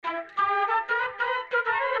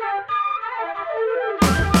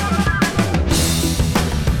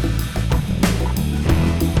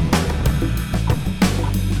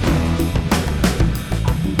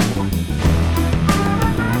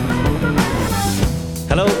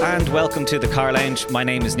and welcome to the Car Lounge. My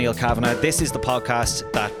name is Neil Kavanagh. This is the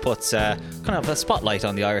podcast that puts kind of a spotlight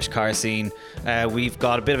on the Irish car scene. We've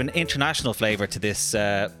got a bit of an international flavour to this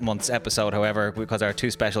month's episode, however, because our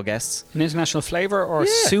two special guests. An international flavour or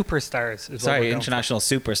superstars? Sorry, international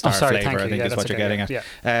superstar flavour, I think is what you're getting at.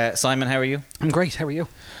 Yeah. Simon, how are you? I'm great. How are you?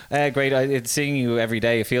 Great. It's seeing you every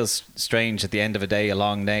day. It feels strange at the end of a day, a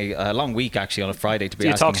long week actually, on a Friday to be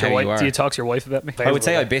asking how you are. Do you talk to your wife about me? I would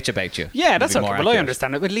say I bitch about you. Yeah, that's okay. Well, I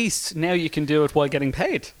understand it. At least now you can do it while getting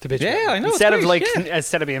paid to bitch about. I know.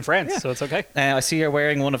 Instead of being friends, so it's okay. I see you're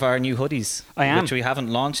wearing one of our new hoodies. I am. Which we haven't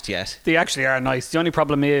launched yet. They actually are nice. The only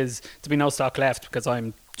problem is there'll be no stock left because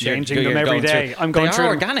I'm changing them every day. I'm going through. They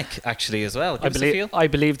are organic actually as well. I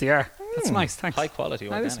believe they are. That's nice, thanks. High quality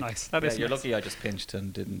organic. That is nice. That is you're nice. lucky I just pinched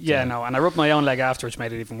and didn't. Yeah, no, and I rubbed my own leg after, which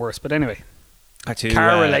made it even worse. But anyway,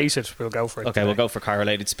 car related, we'll go for it. Okay, we'll go for car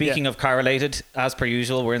related. Speaking of car related, as per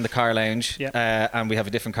usual, we're in the car lounge, and we have a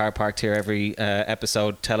different car parked here every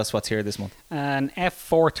episode. Tell us what's here this month. An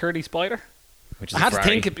F430 Spider. Which is I had to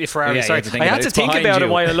think about Ferrari. Yeah, sorry, I had to think about it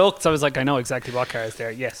while I looked. So I was like, I know exactly what car is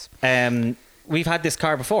there. Yes. We've had this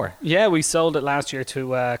car before. Yeah, we sold it last year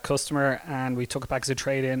to a customer and we took it back as a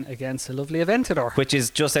trade-in against a lovely Aventador. Which is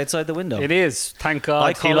just outside the window. It is, thank God.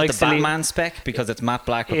 I call it the Batman spec because it's matte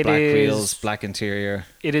black with black wheels, black interior.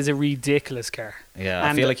 It is a ridiculous car. Yeah,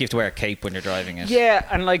 I feel like you have to wear a cape when you're driving it. Yeah,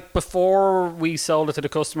 and like before we sold it to the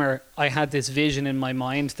customer, I had this vision in my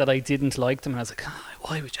mind that I didn't like them. And I was like,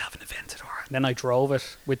 why would you have an Aventador? And then I drove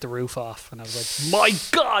it with the roof off and I was like, my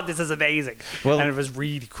God, this is amazing. Well, and it was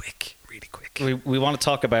really quick. We want to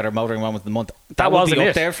talk about our motoring moment of the month. That would wasn't be it.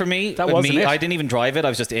 up there for me. That wasn't it. I didn't even drive it. I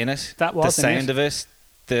was just in it. That wasn't the sound of it.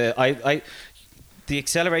 The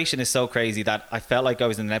acceleration is so crazy that I felt like I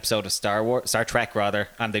was in an episode of Star Trek rather,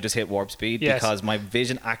 and they just hit warp speed because my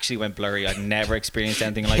vision actually went blurry. I'd never experienced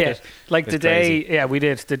anything like it. Like the day, we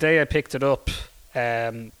did. The day I picked it up,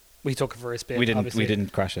 we took it for a spin. We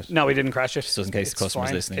didn't crash it. No, we didn't crash it. Just in case the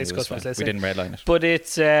customer's listening. We didn't redline it. But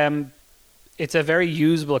it's a very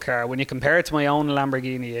usable car. When you compare it to my own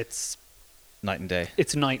Lamborghini, it's night and day.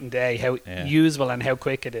 It's night and day how usable and how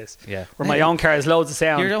quick it is. Yeah. Where my own car has loads of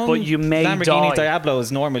sound, but you may Lamborghini die. Diablo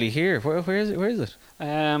is normally here. Where is it?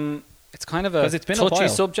 It's kind of a touchy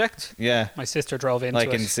subject. Yeah. My sister drove into it. I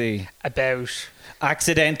can see. About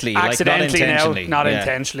accidentally, not intentionally. Not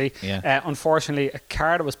intentionally. Yeah. Unfortunately, a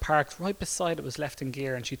car that was parked right beside it was left in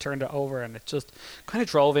gear, and she turned it over, and it just kind of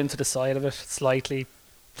drove into the side of it slightly,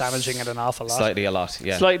 damaging it an awful lot. Slightly a lot.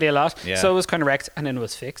 Yeah. So it was kind of wrecked, and then it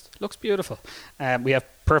was fixed. Looks beautiful. We have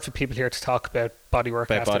perfect people here to talk about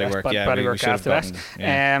bodywork after that.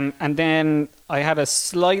 Yeah. And then I had a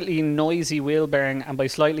slightly noisy wheel bearing, and by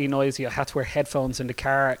slightly noisy, I had to wear headphones in the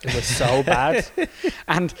car. It was so bad.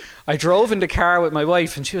 And I drove in the car with my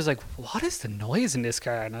wife, and she was like, "What is the noise in this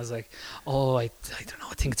car?" And I was like, "Oh, I don't know.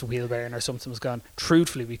 I think it's a wheel bearing or something was gone."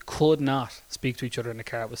 Truthfully, we could not speak to each other in the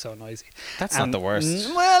car. It was so noisy. That's not the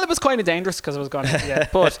worst. Well, it was kind of dangerous because I was going.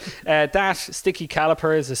 But that sticky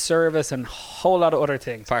calipers, a service, and a whole lot of other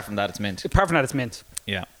things. Apart from that, it's mint.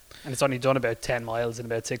 Yeah. And it's only done about 10 miles in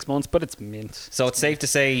about 6 months, but it's mint. So it's safe to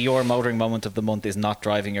say your motoring moment of the month is not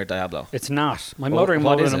driving your Diablo. It's not. My motoring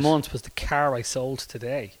moment of the month was the car I sold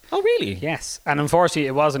today. Oh, really? Yes. And unfortunately,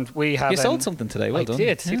 it wasn't. You sold something today. Well done. I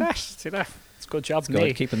did. See that? It's a good job for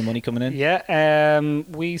me. Keeping the money coming in. Yeah.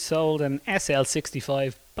 We sold an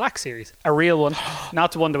SL65 Black Series, a real one,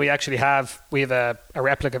 not the one that we actually have. We have a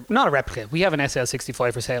replica, not a replica. We have an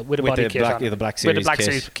SL65 for sale with a body kit on it. The Black Series with the Black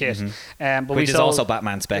Series kit. Mm-hmm. But which is also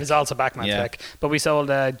Batman spec. It's also Batman spec. But we sold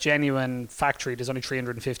a genuine factory. There's only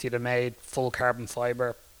 350 that are made, full carbon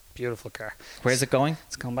fibre. Beautiful car. Where's it going?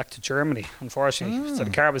 It's going back to Germany, unfortunately. So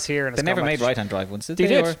the car was here. And they never made right-hand drive ones, did they?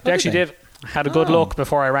 They actually did. I had a good look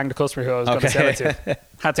before I rang the customer who I was going to sell it to.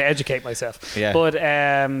 Had to educate myself. Yeah. But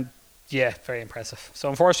yeah, very impressive. So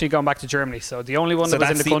unfortunately, going back to Germany. So the only one that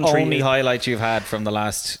was in the country. So that's the only highlight you've had from the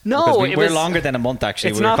last. No, we're longer than a month.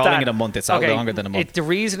 Actually, we're calling it a month. It's longer than a month. The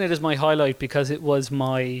reason it is my highlight because it was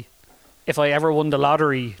my, if I ever won the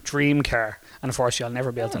lottery, dream car. And unfortunately, I'll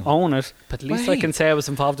never be able to own it. But at least I can say I was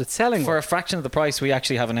involved with selling. For a fraction of the price, we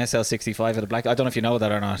actually have an SL65 at a black. I don't know if you know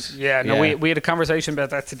that or not. Yeah, no, we had a conversation about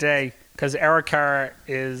that today because our car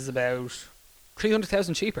is about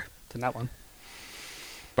 300,000 cheaper than that one.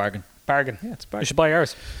 Bargain. Yeah, it's bargain. You should buy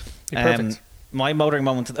ours. Be perfect. My motoring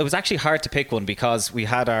moment. It was actually hard to pick one because we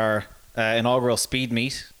had our inaugural speed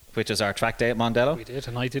meet, which is our track day at Mondello. We did,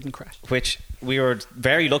 and I didn't crash. Which we were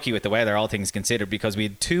very lucky with the weather, all things considered, because we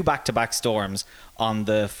had 2 back-to-back storms on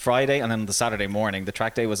the Friday and then the Saturday morning. The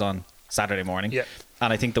track day was on Saturday morning. Yeah.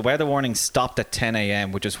 And I think the weather warning stopped at 10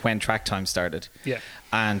 a.m., which is when track time started. Yeah.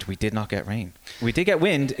 And we did not get rain. We did get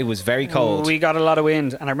wind. It was very cold. We got a lot of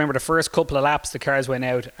wind, and I remember the first couple of laps, the cars went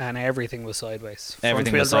out, and everything was sideways.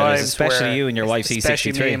 Everything Front-wheel was sideways, drives especially were- you and your wife's E63.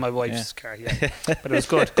 Especially me and my wife's car, yeah. But it was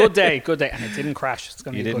good. Good day, and it didn't crash. It's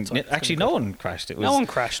going to You be a good didn't. time. Actually, no one crashed. It was. No one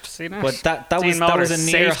crashed. See that? But that Dean was Motors, a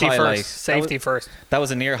near safety highlight. First. Safety first. That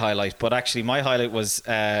was a near highlight. But actually, my highlight was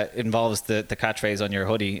involves the catchphrase on your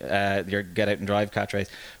hoodie, your get out and drive catchphrase,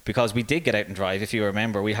 because we did get out and drive. If you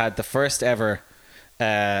remember, we had the first ever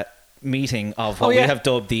meeting of what we have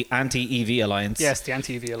dubbed the Anti-EV Alliance. Yes, the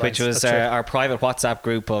Anti-EV Alliance. Which was our private WhatsApp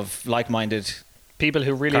group of like-minded people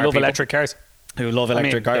who really car love people. electric cars. Who love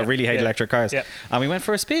electric cars, really hate yeah. electric cars. Yeah. And we went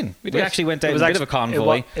for a spin. We did. actually went It down was a bit of a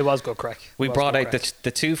convoy. It was good crack. We brought out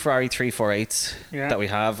the two Ferrari 348s that we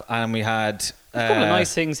have, and we had a couple of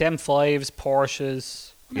nice things, M5s, Porsches.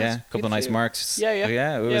 Yeah, a couple of nice marks. Yeah.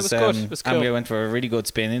 It was good. It was cool. And we went for a really good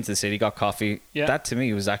spin into the city, got coffee. Yeah. That to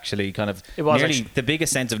me was actually kind of nearly actually the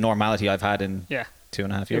biggest sense of normality I've had in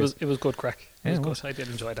 2.5 years. It was good crack. It was good. I did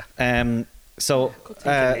enjoy that. So good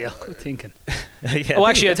thinking, Neil. Good thinking. Yeah,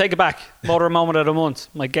 actually, I take it back. Motor moment of the month.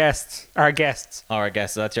 Our guests. Our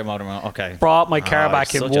guests. That's your motor moment. Okay. Brought my car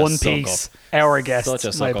back in one piece. Our guests. Such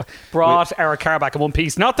a suck up. Brought our car back in one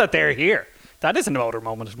piece. Not that they're here. That isn't a motor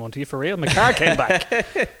moment of the month. Are you for real? My car came back.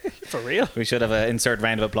 For real? We should have an insert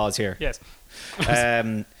round of applause here. Yes.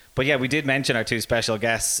 But yeah, we did mention our two special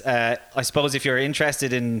guests. I suppose if you're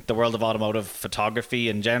interested in the world of automotive photography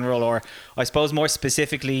in general, or I suppose more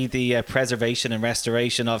specifically the preservation and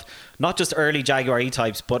restoration of not just early Jaguar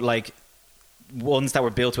E-types, but like ones that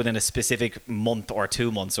were built within a specific month or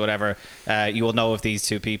 2 months or whatever, you will know of these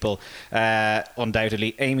two people.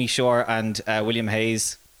 Undoubtedly, Amy Shore and William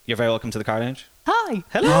Heynes. You're very welcome to the Car Lounge. Hi.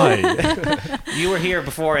 Hello. Hi. You were here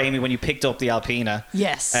before, Amy, when you picked up the Alpina.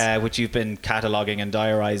 Yes. Which you've been cataloguing and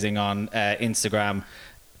diarising on Instagram.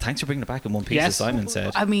 Thanks for bringing it back in one piece, as Simon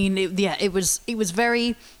said. I mean, it was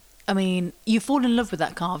very. I mean, you fall in love with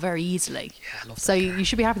that car very easily. Yeah, I love that. So you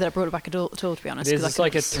should be happy that I brought it back at all, to be honest. It's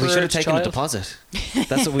like we should have taken a deposit.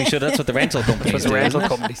 That's what we should. That's what the rental companies do.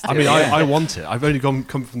 I mean, I want it. I've only come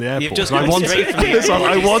from the airport. You've just I want straight it. from the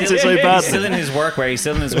I want it so badly. He's still in his workwear. He's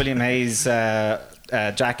still in his William Hayes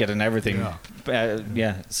jacket and everything.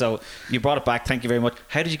 So you brought it back. Thank you very much.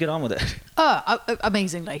 How did you get on with it?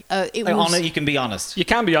 Amazingly. You can be honest. You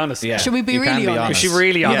can be honest. Yeah. Should we be really honest? Is she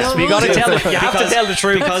really honest? Yeah. You got to tell. You have to tell the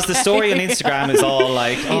truth, because the story on Instagram is all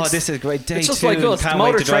like, "Oh, this is a great day." It's just two, like us. can't The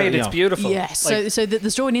motor wait to drive trade. it, It's beautiful. Yes. Like, so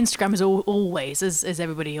the story on Instagram is always, as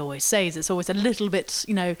everybody always says, it's always a little bit,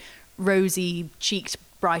 rosy cheeked,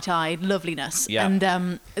 bright eyed loveliness. Yeah. And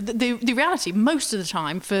the reality, most of the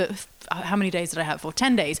time, for how many days did I have for?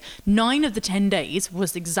 10 days. 9 of the 10 days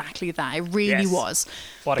was exactly that. It really was.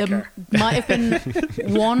 What a car. Might have been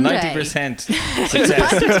one day. 90%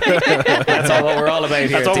 success. That's all what we're all about here.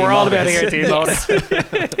 That's what we're all about here, Team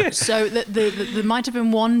Motors. So there might have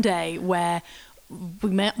been one day where we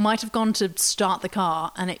might have gone to start the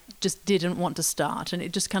car and it just didn't want to start, and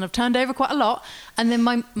it just kind of turned over quite a lot. And then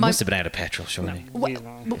my must have been out of petrol, surely.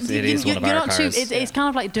 It is one of our cars. It's kind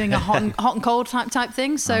of like doing a hot and cold type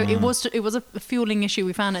thing. So it was a fueling issue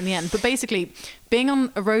we found in the end. But basically, being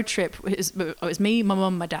on a road trip, it was me, my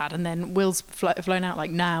mum, my dad, and then Will's flown out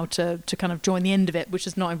like now to kind of join the end of it, which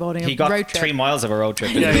is not involving a road trip. He got 3 miles of a road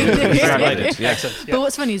trip. Yeah. But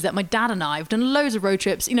what's funny is that my dad and I have done loads of road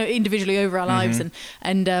trips, individually over our lives,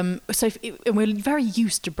 and we're very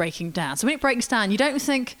used to breaking down. So when it breaks down, you don't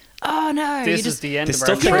think, oh no, this is the end the of stuff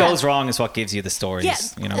our that trip. goes wrong is what gives you the stories.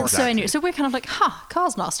 Yeah. So anyway, so we're kind of like,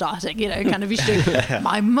 car's not starting. Kind of. You should do.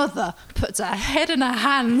 My mother puts her head in her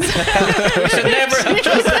hands. We should never have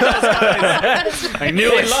trusted those guys. I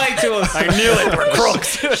knew it. They lied to us. I knew it. We're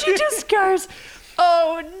crooks. She just goes,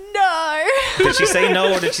 oh no. Did she say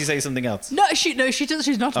no, or did she say something else? No, she does.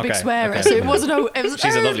 She's not a big Okay, swearer, okay. so it wasn't.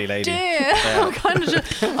 She's a lovely lady. Dear.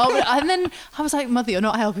 And then I was like, Mother, you're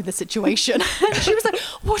not helping the situation. And she was like,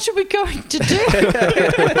 what are we going to do? And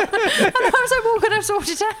I was like, well, we're going to sort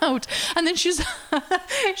it out. And then she's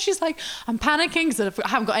like, I'm panicking because I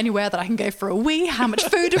haven't got anywhere that I can go for a wee. How much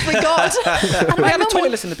food have we got? And We had a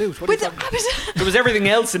toilet in the boot. There was everything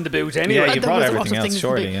else in the boot anyway. Yeah, you There brought was a lot everything of else, things to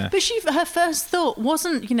surely, do. yeah. But her first thought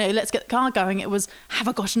wasn't, let's get the car going. It was, have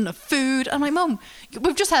I got enough food? I'm like, Mum,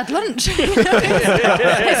 we've just had lunch.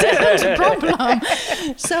 It's a problem.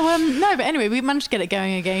 So, no, but anyway, we managed to get it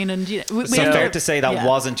going again. And so fair to say that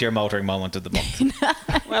wasn't your motoring moment of the month.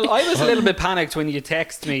 Well, I was a little bit panicked when you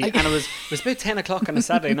texted me, and it was about 10 o'clock on a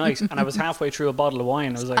Saturday night, and I was halfway through a bottle of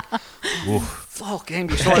wine. I was like, fuck, Amy,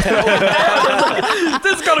 this is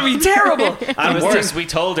going to be terrible. And worse, we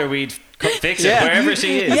told her we'd fix it wherever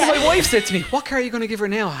she is. Yeah. My wife said to me, what car are you going to give her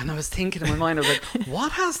now? And I was thinking in my mind, I was like,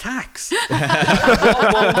 what has tax?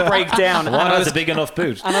 What won't break down? What has a big enough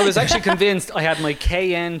boot? And I was actually convinced I had my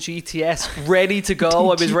KN GTS ready to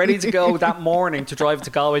go. I was ready to go that morning to drive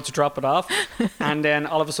to Galway to drop it off. And then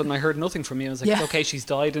all of a sudden I heard nothing from you. I was like, okay, she's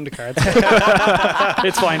died in the car.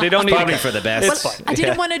 It's fine. They don't need probably for the best. It's fine. I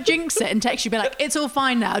didn't want to jinx it and text you, be like, it's all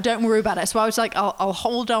fine now. Don't worry about it. So I was like, I'll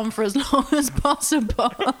hold on for as long as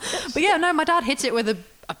possible. But yeah, no, my dad hit it with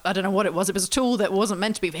I don't know what it was. It was a tool that wasn't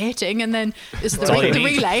meant to be for hitting, and then it's the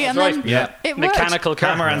relay, and then it worked. Mechanical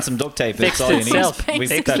camera and some duct tape. That's all you need.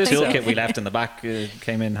 That toolkit we left in the back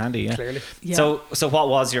came in handy. Yeah. Clearly. Yeah. So what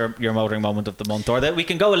was your motoring moment of the month? Or that we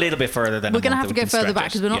can go a little bit further than we're going to have to go further back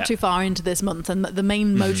because we're not too far into this month, and the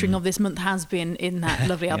main motoring of this month has been in that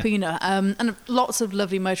lovely Alpina, and lots of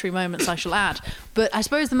lovely motoring moments I shall add. But I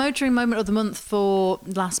suppose the motoring moment of the month for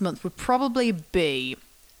last month would probably be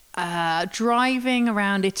driving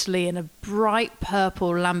around Italy in a bright purple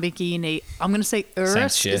Lamborghini. I'm going to say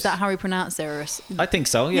Urus. Is that how we pronounce Urus? I think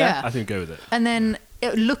so, yeah. I think go with it. And then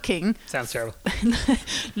looking... Sounds terrible.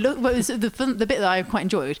 The bit that I quite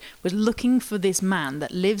enjoyed was looking for this man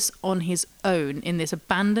that lives on his own in this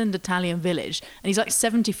abandoned Italian village. And he's like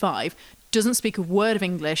 75, doesn't speak a word of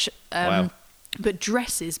English, but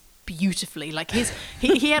dresses beautifully. Like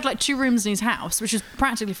he had like 2 rooms in his house, which was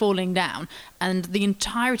practically falling down, and the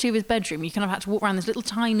entirety of his bedroom, you kind of had to walk around this little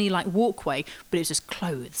tiny like walkway, but it was just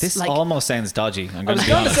clothes. This like, almost sounds dodgy. I'm going to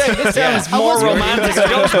be honest. say this sounds more romantic.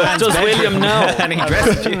 Does William know? And he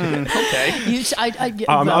dresses you. Okay.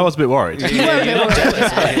 I was a bit worried. You were a bit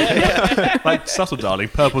worried. Like, subtle, darling.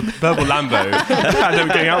 Purple Lambo. And then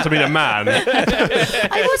getting out to meet a man.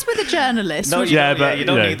 I was with a journalist. No, but you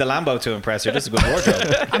don't need the Lambo to impress her. Just a good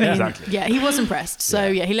wardrobe. I mean, exactly. Yeah, he was impressed.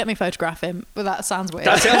 So he let me photograph him, but that sounds weird.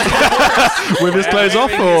 With his clothes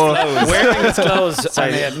off, or wearing his clothes?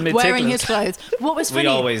 Wearing his clothes. What was funny? We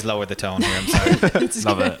always lower the tone here. I'm sorry.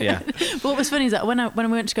 Love it. Yeah. What was funny is that when we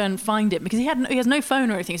went to go and find him, because he has no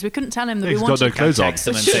phone or anything, so we couldn't tell him that we he's wanted. got no clothes on. Text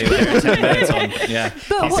him and say we're 10 minutes on. Yeah.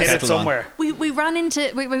 But he's hid it somewhere. We ran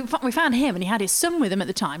into we found him, and he had his son with him at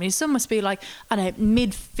the time. And his son must be like, I don't know,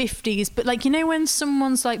 mid-50s, but like, you know when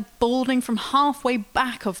someone's like balding from halfway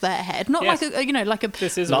back of their head, not like a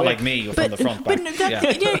This is not like me from the front back.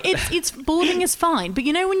 It's balding is fine, but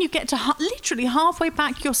you know when you get to literally halfway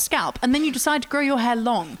back your scalp, and then you decide to grow your hair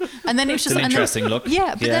long, and then it's just an interesting look.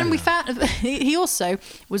 Yeah, but then we found he also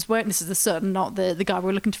was wearing, this is the son, not the guy we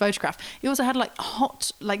were looking to photograph. He also had like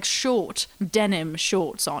hot, like short denim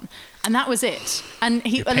shorts on, and that was it. And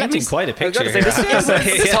he painting quite a picture.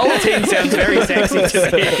 This whole thing sounds very sexy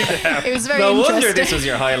to me. It was very no interesting. wonder this was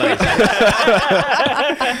your highlight.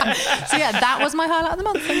 So yeah, that was my highlight of the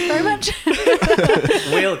month. Thank you very much.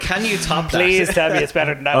 Will, can you top that? Please tell me it's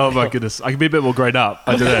better than that. Oh my goodness, I can be a bit more grown up.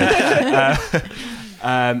 I don't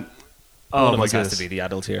know. One of us has to be the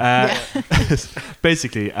adult here.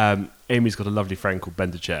 Basically, Amy's got a lovely friend called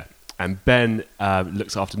Ben DeChair, and Ben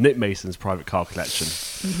looks after Nick Mason's private car collection.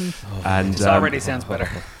 Mm-hmm. And this already sounds better.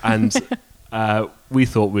 And we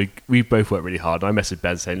thought we both worked really hard. And I messaged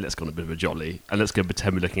Ben saying, let's go on a bit of a jolly and let's go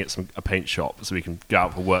pretend we're looking at a paint shop so we can go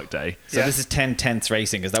out for work day. So this is 10 Tenths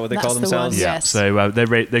Racing. Is that what they call the themselves? one, Yeah. yes. So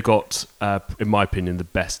they got, in my opinion, the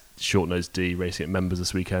best short-nosed D racing at members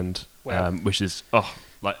this weekend, which is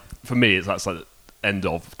like for me, that's like the end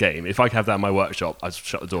of game. If I could have that in my workshop, I'd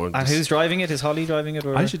shut the door. And who's driving it? Is Holly driving it?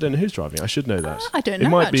 Or? I actually don't know who's driving. I should know that. I don't know. It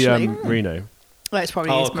might actually. be Marino. Well, it's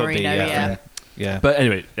probably it could Marino. be, yeah. But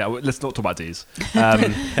anyway, let's not talk about D's.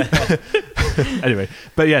 Anyway,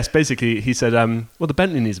 but yes, basically he said, well, the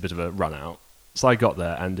Bentley needs a bit of a run out. So I got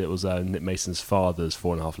there, and it was Nick Mason's father's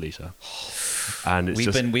 4.5 litre. And it's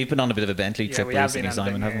we've been on a bit of a Bentley trip recently,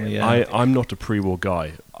 Simon, haven't we? Yeah. I'm not a pre-war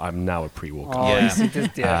guy. I'm now a pre-war guy.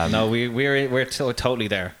 No, we're totally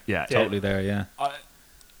there. Yeah, totally there. Yeah.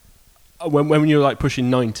 When you're like pushing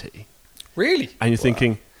 90, really, and you're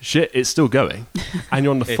thinking, shit, it's still going, and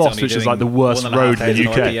you're on the Foss, which is like the worst road in the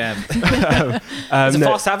UK. is it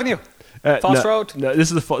Foss Avenue? Foss Road? No,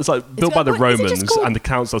 this is it's like built by the what- is it just Romans, called- and the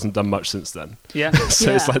council hasn't done much since then. Yeah.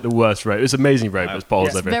 So it's Yeah. like the worst road. It's an amazing road, but it's balls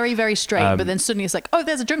Yes. over. Very, very straight, but then suddenly it's like, oh,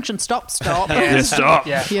 there's a junction. Stop. Yeah, stop.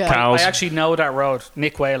 Yeah. Yeah. Cows. I actually know that road.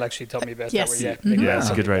 Nick Whale actually told me about Yes. that. Nick Yeah, Whale it's a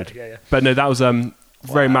told good me road. about it. Yeah. But no, that was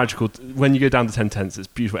very magical. When you go down to 10 Tents, it's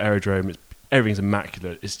beautiful aerodrome. Everything's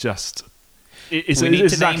immaculate. It's just. It's we need to name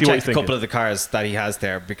exactly what you check a think. couple of the cars that he has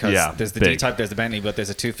there because Yeah, there's the big. D-Type, there's the Bentley, but there's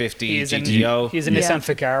a 250 He's an GTO. He's a Yeah. Nissan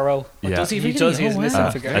Figaro. Yeah. Does he He really? does. He's a Oh, Nissan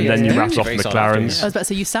wow. Figaro. and then you Yeah. rattle off Very solid, yeah. I McLarens. was about to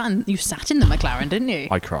say, you sat in the McLaren, didn't you?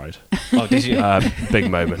 I cried. Oh, did you? Big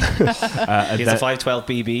moment. He has a 512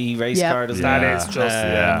 BB race Yeah. car, doesn't That he? is just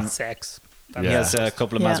Yeah. sex. He Yeah. has a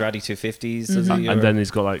couple of Yeah. Maserati 250s, doesn't he? And then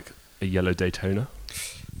he's got like a yellow Daytona.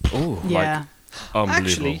 oh, Yeah. Unbelievable.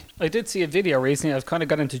 Actually, I did see a video recently. I've kind of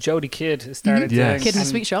got into Jodie Kidd. Started Yes. doing Kid in the and-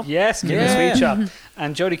 Sweet Shop. Yes, Kid in the Yeah. Sweet Shop.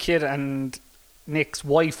 And Jodie Kidd and Nick's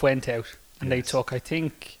wife went out and they took, I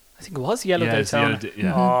think it was yellow Yeah, it's the Daytona. yellow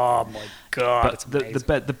yeah. Oh my god! But it's the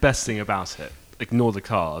amazing. the best thing about it, ignore the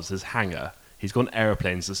cars, his hangar. He's got an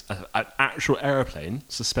aeroplane, an actual aeroplane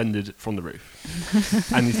suspended from the roof,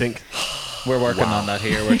 and you think, we're working on that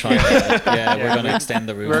here. We're trying to, we're going to extend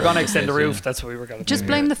the roof. We're going to a extend the bit, roof. yeah. That's what we were going to Just do.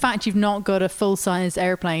 blame the fact you've not got a full-size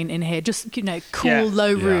airplane in here. Just, cool, Yeah.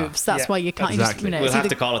 low Yeah. roofs. That's Yeah. why you can't Exactly. just, We'll it's have either-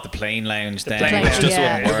 to call it the plane lounge then, plane which lounge, just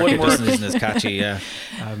yeah. wouldn't work. It wouldn't It isn't as catchy, yeah.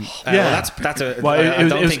 yeah. That's a. Well, I it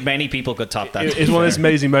don't was- think many people could top that. It's one of those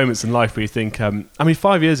amazing moments in life where you think,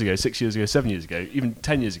 5 years ago, 6 years ago, 7 years ago, even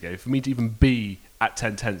 10 years ago, for me to even be at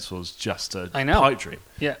 10 Tenths was just a I know. pipe dream.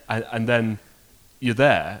 Yeah. And then you're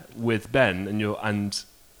there with Ben, and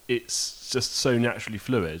it's just so naturally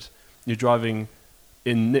fluid. You're driving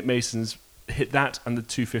in Nick Mason's hit that and the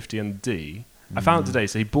 250 and the D. I found it today.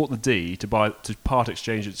 So he bought the D to part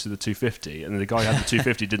exchange it to the 250, and then the guy who had the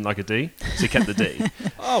 250 didn't like a D, so he kept the D.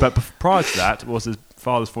 But prior to that was his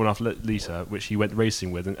father's 4.5 litre, which he went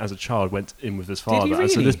racing with, and as a child went in with his father. And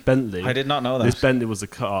so really? this Bentley, I did not know that. This Bentley was the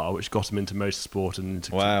car which got him into motorsport and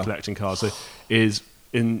into Wow. collecting cars. So is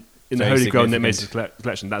in the Very Holy Grail Nick significant. Mason's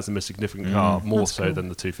collection, that's the most significant car, more That's so cool. than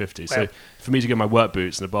the 250. Wow. So for me to get my work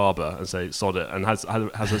boots and a barber and say sod it, and has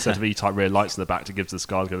a set of E-type rear lights in the back to give to this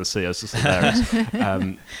guy to go to see, it's just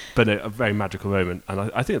hilarious. But a very magical moment, and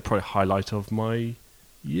I think it's probably a highlight of my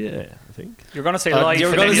year. I think You're going to say life. you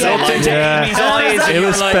were and going to then say you life. looked Yeah. in his eyes. and it you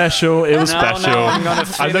was were like, special. It was No, special. no, I'm gonna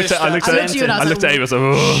I looked finish at I looked at you and I was Amy. I was like,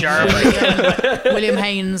 oh. Sharp. William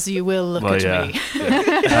Heynes, you will look Well, at yeah. me.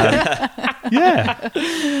 Yeah.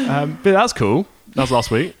 But that's cool. That was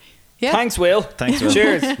last week. Yeah. Thanks, Will. Thanks, Will.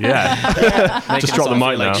 Cheers. Yeah. Making Just drop us the all mic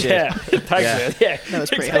feel like now. shit. Yeah. Thanks, Yeah. Will. Yeah. That was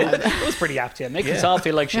pretty That was pretty apt, yeah. Making us all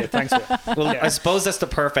feel like shit. Thanks, Will. Well, Yeah. I suppose that's the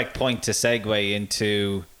perfect point to segue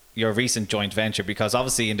into your recent joint venture, because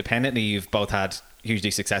obviously independently you've both had hugely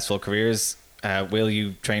successful careers. Will,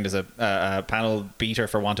 you trained as a panel beater,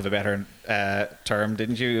 for want of a better term,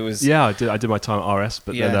 didn't you? It was Yeah, I did my time at RS,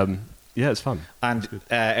 but Yeah. then it's fun. And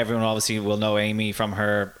everyone obviously will know Amy from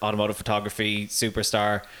her automotive photography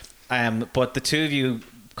superstar. But the two of you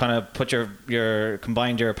kind of put your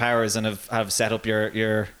combined your powers and have set up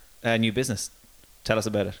your new business. Tell us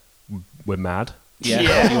about it. We're mad. Yeah,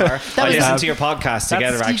 Yeah. you are. I was- listened to your podcast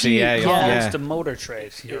together, That's- actually. Yeah, yeah. Almost yeah. the motor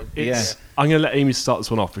trade. It's, I'm going to let Amy start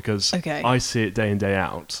this one off because Okay. I see it day in, day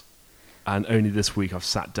out. And only this week I've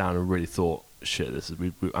sat down and really thought, shit,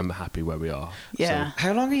 I'm happy where we are. Yeah.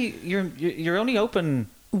 How long are you're only open?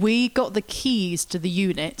 We got the keys to the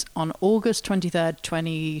unit on August 23rd,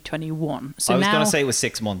 2021. So I was now, going to say it was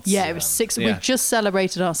 6 months. yeah, it was 6. We Yeah. just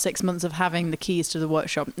celebrated our 6 months of having the keys to the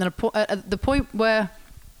workshop. And at the point where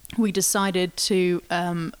we decided to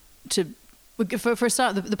for a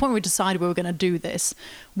start, the point where we decided we were going to do this,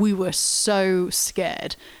 we were so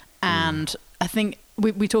scared. And I think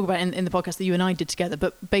we talk about it in the podcast that you and I did together,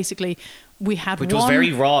 but basically we had Which one... was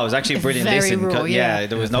very raw. It was actually a brilliant Very listen. raw, yeah.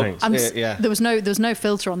 There was Yeah, no. thanks. I'm s- yeah. There was no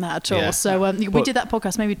filter on that at all. Yeah. So we But- did that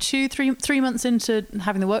podcast maybe 3 months into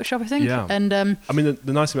having the workshop, I think. Yeah. And I mean,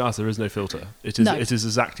 the nice thing about us, there is no filter. It is No.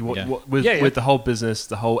 exactly what, Yeah. with the whole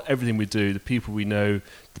business, everything we do, the people we know,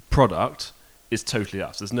 the product is totally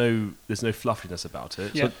us. There's no fluffiness about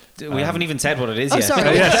it. Yeah. We haven't even said what it is Oh, yet.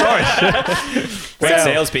 sorry. Yeah, sorry. Great So-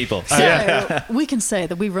 salespeople. so we can say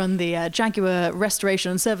that we run the Jaguar Restoration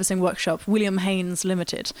and Servicing Workshop, William Heynes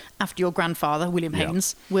Limited, after your grandfather, William Yeah.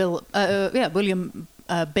 Heynes, William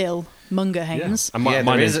Bill Munger Heynes. And Yeah,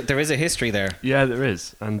 my name's- there is a history there. Yeah, there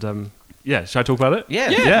is. And should I talk about it? Yeah,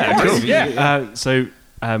 Yeah, cool. Yeah.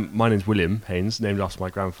 My name's William Heynes, named after my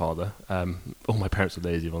grandfather. All my parents were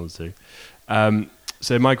lazy, one of the two.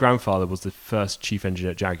 So my grandfather was the first chief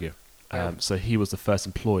engineer at Jaguar. So he was the first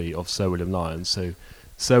employee of Sir William Lyons. So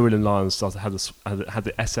Sir William Lyons had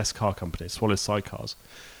the SS car company, Swallow Sidecars.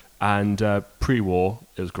 And pre-war,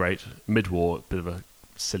 it was great. Mid-war, a bit of a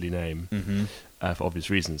silly name for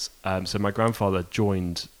obvious reasons. So my grandfather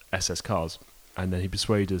joined SS Cars, and then he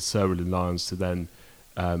persuaded Sir William Lyons to then,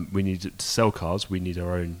 we need to sell cars, we need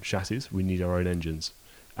our own chassis, we need our own engines,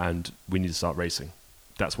 and we need to start racing.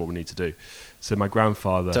 That's what we need to do. So my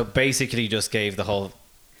grandfather... So basically just gave the whole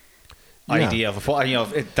idea of what,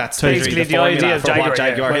 that's Basically the idea of for what Jaguar,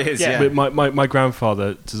 Jaguar yeah. is. Yeah. But my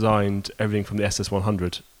grandfather designed everything from the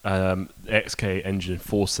SS100, the XK engine,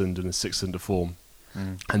 4-cylinder and 6-cylinder form,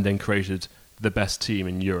 and then created the best team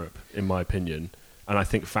in Europe, in my opinion. And I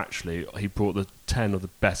think factually, he brought the 10 of the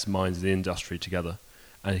best minds in the industry together,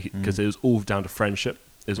 and because it was all down to friendship.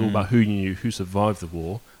 It was all about who you knew, who survived the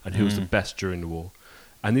war, and who was the best during the war.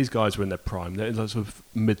 And these guys were in their prime. They're in their sort of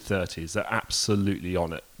mid-30s. They're absolutely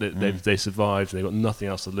on it. They survived, and they've got nothing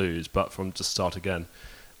else to lose but from just start again.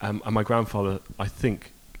 And my grandfather, I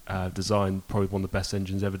think, designed probably one of the best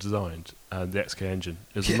engines ever designed, the XK engine.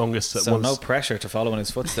 It was the longest... So no pressure to follow in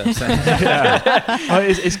his footsteps.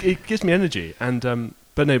 It gives me energy. And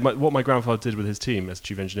but no, what my grandfather did with his team as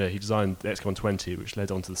chief engineer, he designed the XK120, which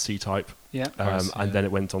led on to the C-Type. Yeah. And then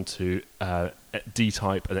it went on to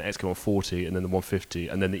D-Type, and then XK140, and then the 150,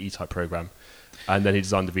 and then the E-Type program. And then he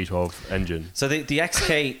designed the V12 engine. So the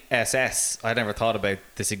XKSS, I never thought about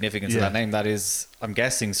the significance of that name. That is, I'm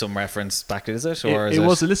guessing, some reference back to, is it? Or It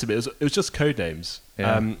was a little bit. It was just code names.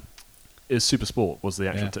 Yeah. It was Super Sport, was the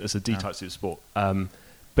actual... It's a D-Type Super Sport.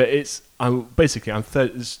 But I'm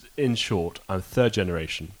third... In short, I'm third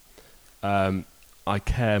generation. I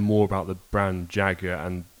care more about the brand Jaguar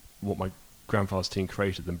and what my grandfather's team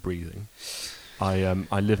created than breathing. I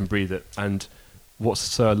live and breathe it. And what's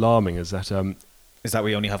so alarming is that... is that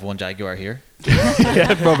we only have one Jaguar here?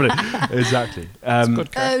 Yeah, probably. Exactly.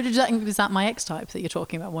 Is that my X-Type that you're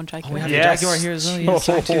talking about? One Jaguar. We have Yes. a Jaguar here as well. Yes,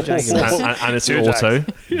 two Jaguars. and it's an auto.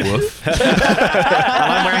 Woof. And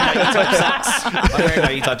I'm wearing my E-Type socks. I'm wearing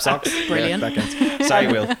my E-Type socks. Brilliant. Yeah, sorry,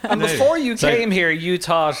 Will. And before you Sorry. came here, you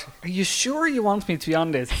thought, are you sure you want me to be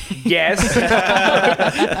on this? Yes.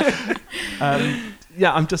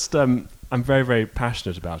 Yeah, I'm just... I'm very, very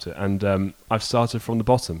passionate about it. And I've started from the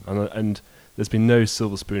bottom. And there's been no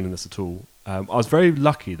silver spoon in this at all. I was very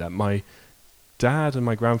lucky that my dad and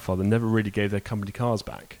my grandfather never really gave their company cars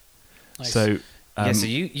back. Nice. So, So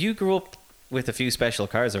you grew up with a few special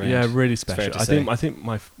cars around. yeah, really it's fair special. to I say. think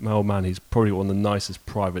my old man, he's probably one of the nicest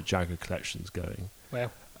private Jaguar collections going.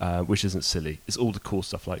 Wow. Which isn't silly. It's all the cool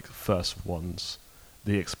stuff like first ones,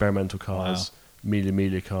 the experimental cars,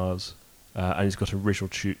 Mille cars, and he's got an original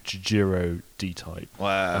Jaguar D-Type,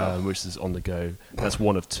 which is on the go. That's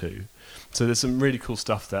one of two. So there's some really cool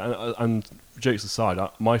stuff there. And jokes aside,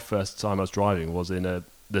 my first time I was driving was in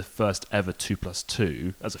the first ever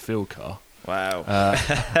 2+2 as a field car. Wow.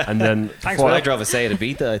 And then Thanks, I drove a Seat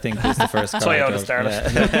Ibiza, I think, was the first car. Toyota I drove. started.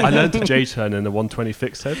 Yeah. I learned the J-turn in the 120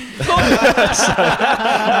 fixed head.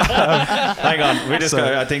 Hang on, we're just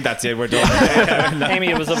going. I think that's it. We're done. Amy,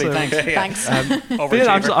 it was lovely. Thanks. Thanks. But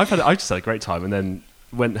yeah, I just had a great time, and then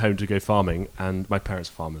went home to go farming. And my parents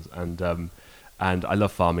are farmers, and I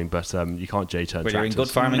love farming, but you can't J-turn. But you're in good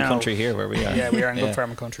tractors. farming country here, where we are. Yeah, we are in good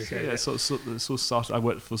farming country here. Yeah, so it sort of started. I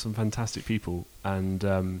worked for some fantastic people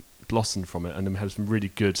and blossomed from it, and then we had some really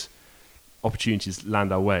good opportunities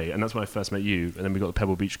land our way. And that's when I first met you. And then we got the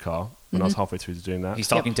Pebble Beach car when I was halfway through to doing that. He's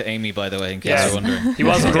talking to Amy, by the way, in case Yeah. you're wondering. He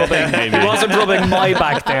wasn't rubbing my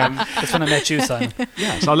back there. That's when I met you, Simon.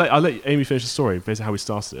 Yeah, so I'll let Amy finish the story, basically how we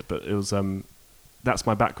started it. But it was that's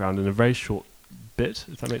my background in a very short bit,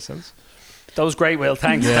 if that makes sense. That was great, Will.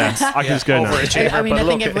 Thanks. Yeah, Thanks. I can just go now. Overachiever, I mean, but I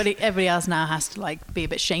think look, everybody else now has to like be a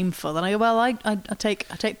bit shameful. And I go, well, I take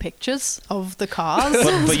pictures of the cars.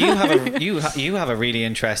 But you have a really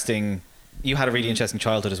interesting. You had a really interesting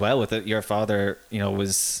childhood as well with it. Your father,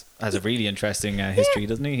 has a really interesting history,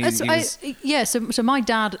 doesn't he? So my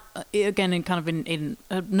dad, again, in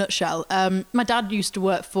a nutshell, my dad used to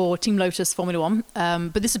work for Team Lotus Formula One,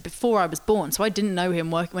 but this is before I was born, so I didn't know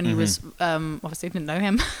him when he was, obviously I didn't know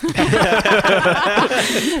him. So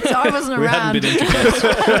I wasn't We around. hadn't been introduced.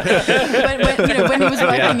 when he was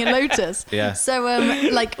working in Lotus. Yeah. So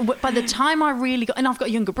by the time I really got, and I've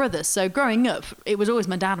got younger brothers, so growing up, it was always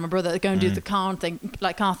my dad and my brother that go and do the car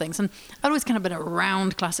things, and I'd always kind of been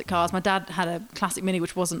around classic cars. My dad had a classic Mini,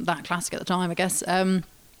 which wasn't that classic at the time, I guess. And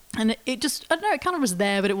it just, I don't know, it kind of was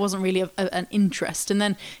there, but it wasn't really an interest. And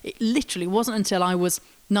then it literally wasn't until I was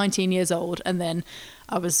 19 years old, and then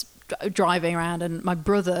I was driving around, and my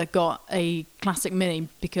brother got a classic Mini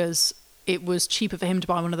because it was cheaper for him to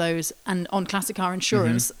buy one of those and on classic car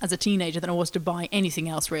insurance as a teenager than it was to buy anything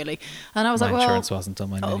else really. And I was like, well, insurance wasn't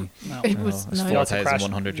on my Mini. it was It's no. You also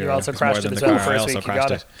 4,100 you euro. also It's crashed more it than as the well car. first I also week you crashed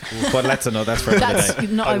got it. But let's know that's for another That's day.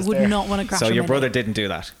 no, I I was would there. not want to crash. So a your Mini. brother didn't do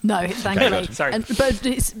that. No, thankfully. good. Sorry. But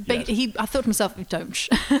I thought to myself, don't.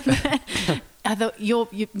 I thought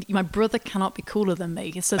my brother cannot be cooler than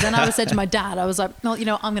me. So then I said to my dad, I was like, well,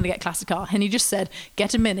 I'm going to get a classic car, and he just said,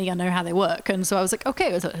 get a Mini. I know how they work. And so I was like,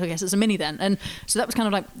 okay, I guess it's a Mini then. And so that was kind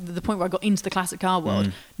of like the point where I got into the classic car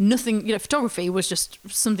world. Nothing, photography was just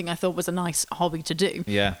something I thought was a nice hobby to do.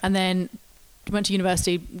 Yeah. And then went to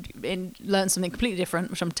university and learned something completely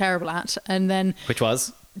different, which I'm terrible at. And then Which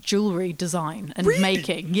was? jewelry design and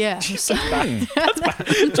making. Yeah. So, I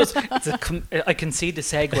can see the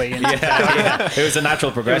segue in. It was a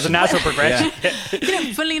natural progression. It was a natural progression.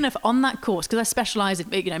 funnily enough, on that course, because I specialise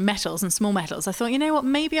in metals and small metals, I thought, what,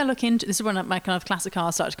 maybe I look into, this is when my kind of classic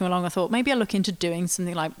cars started to come along, I thought maybe I look into doing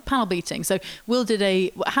something like panel beating. So Will did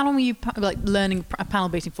how long were you learning panel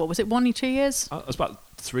beating for? Was it 1 or 2 years? It was about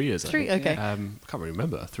 3 years. 3, I think. okay. I can't really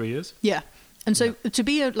remember. 3 years. Yeah. And so to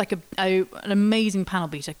be an amazing panel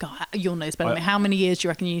beater, God, you'll know this better than me. How many years do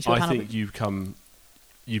you reckon you need to be a panel beater? I think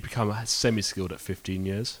you become semi-skilled at 15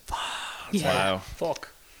 years. Yeah. Wow. Fuck.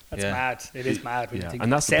 That's Yeah. mad. It is mad. When Yeah. you think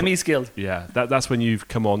And that's the semi-skilled. Yeah, that's when you've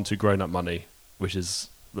come on to grown-up money, which is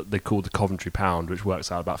they call the Coventry pound, which works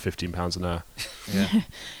out about £15 an hour. Yeah.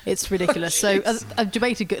 It's ridiculous. So I've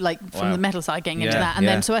debated from Wow. the metal side getting into Yeah, that, and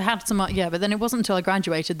yeah. then so I had some but then it wasn't until I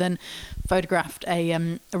graduated then photographed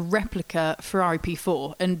a replica Ferrari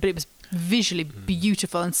P4, but it was visually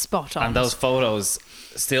beautiful and spot on. And those photos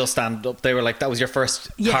still stand up. They were like, that was your first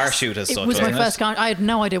car shoot as such, It was my wasn't first car. I had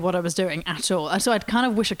no idea what I was doing at all. And so I'd kind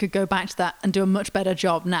of wish I could go back to that and do a much better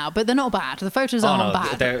job now. But they're not bad. The photos aren't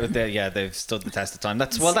bad. They've stood the test of time.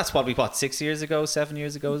 That's what we bought 6 years ago, 7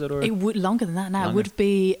 years ago, is it? Or? It would longer than that now. Longer. It would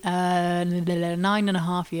be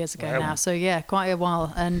 9.5 years ago Wow. now. So yeah, quite a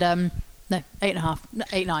while. And no, 8.5,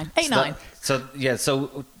 8, 9, 8, 9. So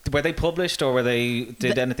were they published or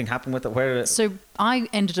did anything happen with it? Where? So I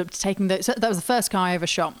ended up taking those. So that was the first car I ever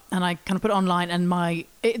shot, and I kind of put it online, and they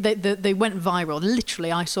went viral.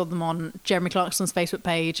 Literally, I saw them on Jeremy Clarkson's Facebook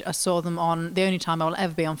page. I saw them on the only time I will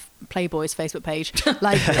ever be on Playboy's Facebook page.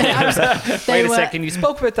 Like, Wait a second, you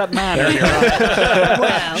spoke about that man earlier on.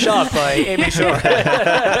 Well, Shot by Amy Shore.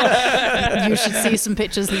 you should see some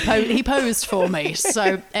pictures he posed for me.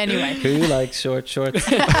 So anyway, Who likes short shorts?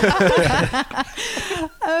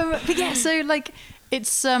 but yeah, so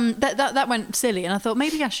it's that went silly, and I thought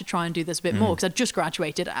maybe I should try and do this a bit more because I'd just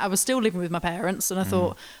graduated. I was still living with my parents, and I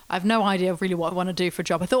thought I have no idea really what I want to do for a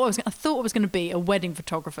job. I thought I was going to be a wedding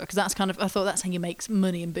photographer because that's I thought that's how you make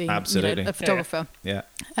money and being a photographer. Yeah.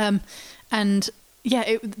 And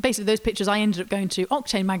yeah, basically those pictures, I ended up going to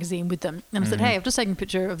Octane magazine with them, and I said, hey, I've just taken a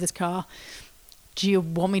picture of this car. Do you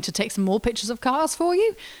want me to take some more pictures of cars for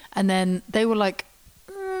you? And then they were like,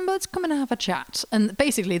 let's come and have a chat. And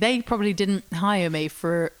basically they probably didn't hire me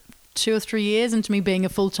for 2 or 3 years into me being a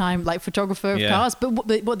full-time photographer of cars, but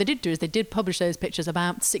what they did do is they did publish those pictures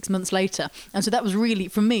about 6 months later. And so that was really,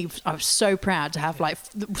 for me, I was so proud to have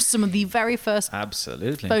some of the very first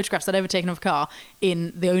photographs I'd ever taken of a car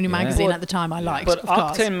in the only magazine at the time I liked. But of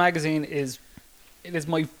cars. Octane magazine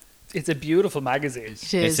it's a beautiful magazine.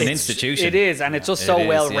 It's an institution. It is, and it's just so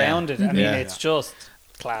well rounded. I mean, it's just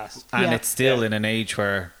class. And it's still in an age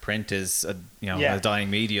where print is a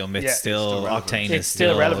dying medium. It's still Octane is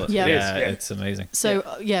still relevant. Yeah. It's amazing. So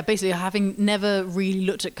basically having never really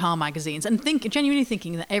looked at car magazines and genuinely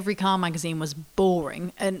thinking that every car magazine was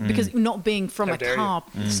boring, and because not being from a car,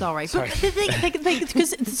 sorry. But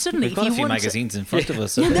because suddenly We've got a few magazines in front of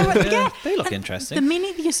us. So they look interesting. The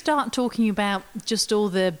minute you start talking about just all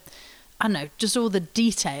the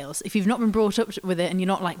details, if you've not been brought up with it and you're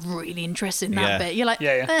not really interested in that bit, you're like,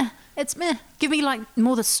 it's meh. Give me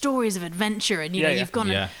more the stories of adventure, and you've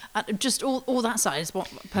gone and just all that side is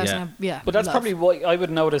what personally, But that's probably what I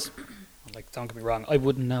would notice. Don't get me wrong, I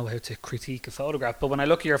wouldn't know how to critique a photograph, but when I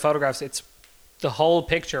look at your photographs, it's the whole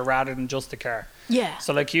picture rather than just the car. Yeah.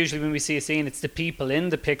 So usually when we see a scene, it's the people in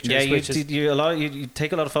the pictures. Yeah, you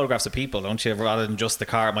take a lot of photographs of people, don't you? Rather than just the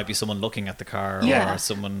car, it might be someone looking at the car or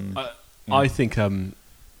someone. I think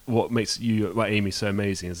what makes Amy so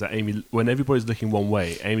amazing is that Amy, when everybody's looking one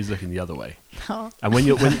way, Amy's looking the other way. Oh.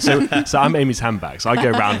 And so I'm Amy's handbag, so I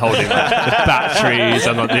go around holding the batteries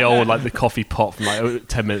and the old the coffee pot from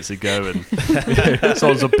 10 minutes ago, and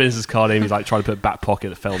someone's a business card. Amy's trying to put a back pocket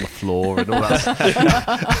that fell on the floor and all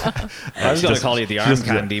that. I was going to call you the arm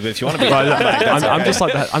candy, but if you want to be, I'm just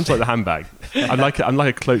like the handbag. I'm like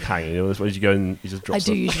a cloak hanger. You know, when you go and you just drop. I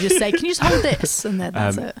do usually just say, "Can you just hold this?" And then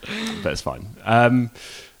that's it. But it's fine.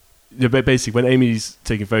 But basically, when Amy's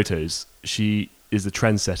taking photos, she is the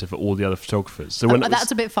trendsetter for all the other photographers. So when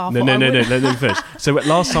That's a bit far. No, let me finish. So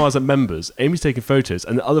last time I was at Members, Amy's taking photos,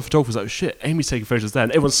 and the other photographers are like, shit, Amy's taking photos there,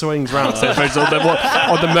 and everyone's swinging around taking photos on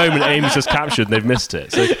the moment Amy's just captured and they've missed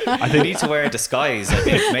it. So I think You need to wear a disguise. I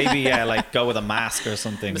think maybe like go with a mask or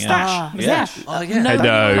something. Moustache. Yeah. Oh yeah.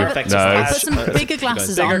 No. I'll put some bigger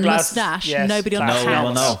glasses on, moustache. Yes. Nobody No one will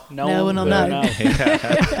understands. know. No one will know.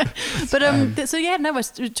 But so yeah, no, I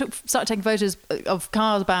started taking photos of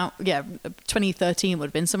cars about 2013 would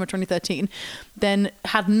have been summer 2013. Then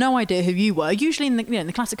had no idea who you were. Usually in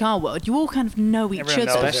the classic car world, you all kind of know each Everyone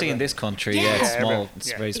other. knows Especially in this country, Yeah. it's small. Everyone-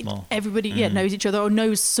 It's very small. Everybody knows each other or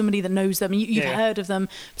knows somebody that knows them. You've heard of them.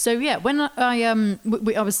 So yeah, when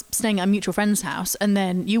I was staying at a mutual friend's house, and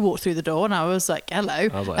then you walked through the door, and I was like, "Hello." I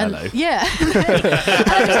was like, And- "Hello." Yeah.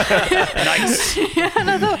 Nice. And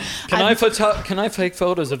I thought, Can I take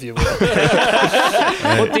photos of you?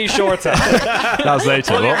 Put these shorts on. that was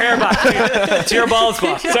later. Pull your What? hair back to your bald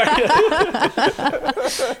spot. Sorry.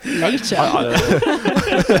 later.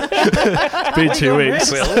 It's been 2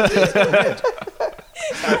 weeks.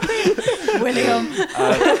 William.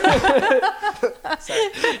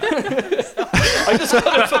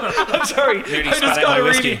 I'm sorry.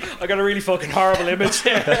 I got a really fucking horrible image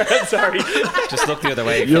there. Sorry. Just look the other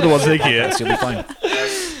way. You're the one taking it. You'll be fine.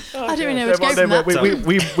 I don't even know where to go from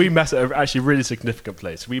that. We met at a actually really significant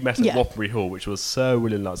place. We met at Yeah. Woppery Hall, which was so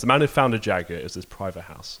really nice. The man who founded Jaguar is this private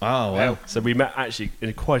house. Oh, wow. So we met actually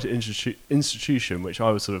in quite an institution, which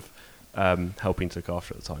I was sort of helping to look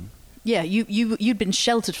after at the time. Yeah, you'd been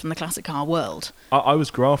sheltered from the classic car world. I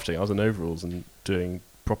was grafting. I was in overalls and doing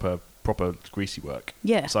proper greasy work.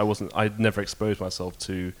 Yeah. So I'd never exposed myself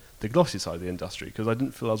to the glossy side of the industry because I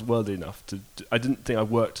didn't feel I was worthy enough I didn't think I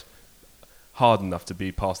worked hard enough to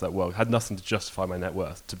be past that world. I had nothing to justify my net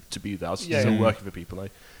worth to be there. I was still working for people.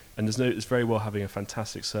 It's very well having a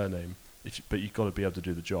fantastic surname, but you've got to be able to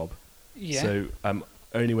do the job. Yeah. So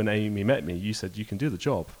only when Amy met me, you said you can do the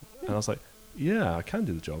job, and I was like, yeah, I can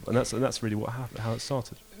do the job, and that's really what happened, how it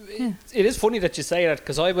started. It is funny that you say that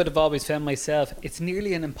because I would have always found myself, it's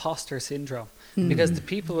nearly an imposter syndrome because the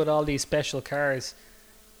people with all these special cars,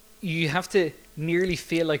 you have to nearly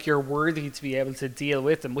feel like you're worthy to be able to deal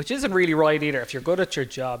with them, which isn't really right either. If you're good at your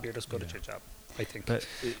job, you're just good at your job, I think. But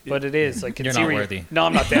it is. Like, You're not worthy. No,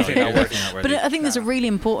 I'm not definitely not worthy. But I think there's a really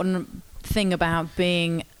important thing about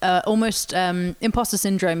being almost imposter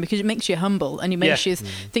syndrome because it makes you humble and it makes you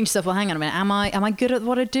think to yourself, well, hang on a minute, am I good at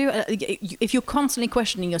what I do? If you're constantly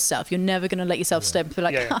questioning yourself, you're never going to let yourself step and be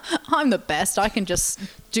like, I'm the best, I can just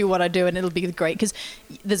do what I do and it'll be great. Because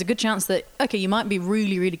there's a good chance that, okay, you might be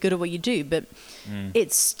really, really good at what you do, but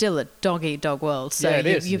it's still a dog-eat-dog world. So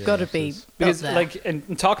you've got to be because, up there. like,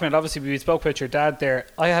 and talking about, obviously, we spoke about your dad there.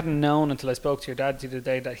 I hadn't known until I spoke to your dad the other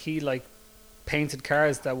day that he, like, painted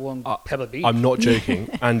cars that won Pebble Beach. I'm not joking.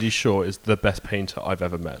 Andy Shaw is the best painter I've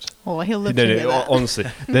ever met. Oh, he'll look at that. Honestly,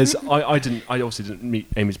 I obviously didn't meet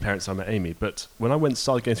Amy's parents. I met Amy, but when I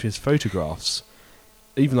started going through his photographs,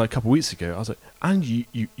 even like a couple of weeks ago, I was like, and you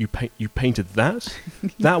painted that?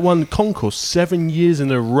 That won concourse 7 years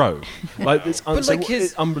in a row. Like it's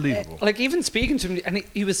unbelievable. Like even speaking to him, and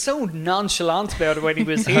he was so nonchalant about it when he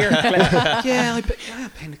was here. Like, I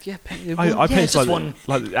painted. I painted just one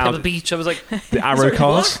like the Pebble Beach. I was like, the arrow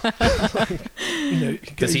cars.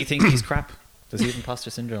 Does he think he's crap? Does he have imposter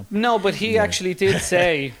syndrome? no, but he actually did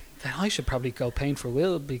say that I should probably go paint for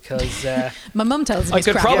Will because My mum tells me I it's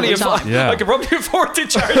could crap probably all the time. Yeah. I could probably afford to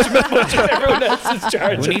charge him as much as everyone else is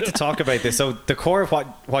charging. We need to talk about this. So the core of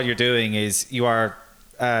what you're doing is you are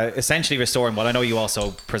essentially restoring. Well, I know you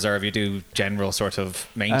also preserve. You do general sort of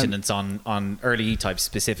maintenance on early E-types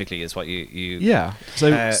specifically, is what you. Yeah.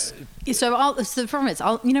 So So the problem is,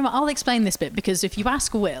 I'll explain this bit because if you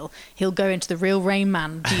ask Will, he'll go into the real Rain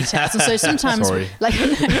Man details. And so sometimes, Sorry. like,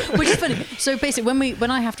 which is funny. So basically, when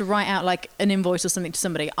I have to write out like an invoice or something to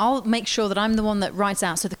somebody, I'll make sure that I'm the one that writes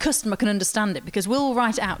out so the customer can understand it because Will will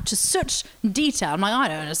write it out to such detail. I'm like, I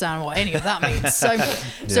don't understand what any of that means.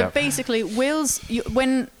 So basically, with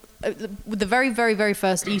the very, very, very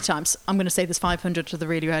first E-types, I'm going to say there's 500 to the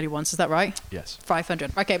really early ones. Is that right? yes.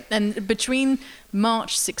 500. Okay. And between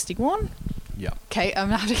March 61. Yeah. Okay, I'm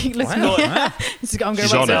going to have to keep listening. Wow. I'm going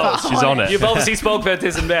She's way on so it. far. She's on it. You've obviously spoke about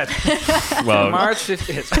this in bed. Well, March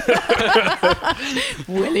 15th.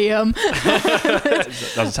 William.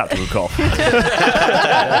 that was a tactical cough.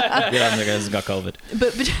 Yeah, the guys got COVID.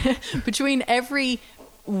 But between every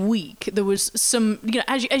week there was some,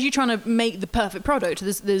 as you're trying to make the perfect product,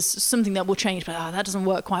 there's something that will change, but that doesn't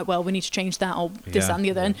work quite well, we need to change that, or this, that and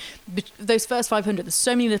the other. And those first 500, there's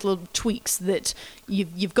so many little tweaks that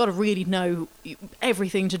you've got to really know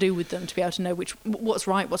everything to do with them to be able to know what's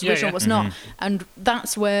right, what's original, what's not. And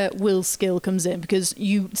that's where Will's skill comes in, because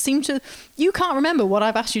you can't remember what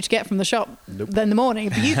I've asked you to get from the shop in the morning,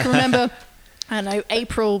 but you can remember I don't know,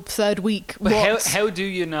 April 3rd week. How do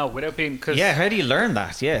you know without being? Yeah, how do you learn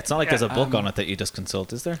that? Yeah, it's not like there's a book on it that you just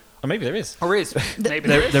consult, is there? Or maybe there is. Or is maybe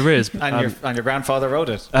there is. And your grandfather wrote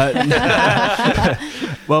it.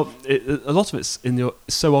 Well, a lot of it's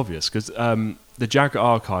so obvious because the Jaguar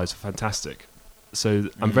archives are fantastic. So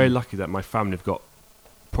I'm very lucky that my family have got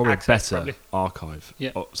probably Access, a better archive.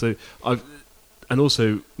 Yeah. So and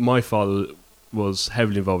also my father was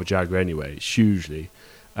heavily involved with Jaguar anyway, hugely.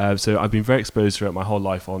 So I've been very exposed throughout my whole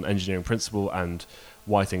life on engineering principle and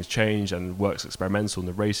why things change and works experimental on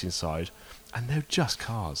the racing side. And they're just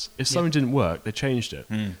cars. If something didn't work, they changed it.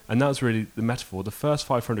 And that was really the metaphor. The first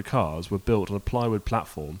 500 cars were built on a plywood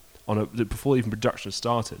platform before even production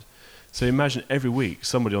started. So imagine every week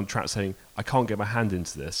somebody on track saying, I can't get my hand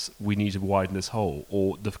into this, we need to widen this hole.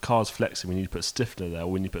 Or the car's flexing, we need to put a stiffener there,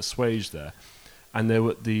 or we need to put a swage there. And there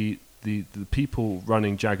were the people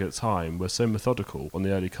running Jag at the time were so methodical on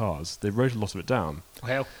the early cars, they wrote a lot of it down.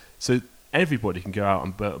 Wow. So everybody can go out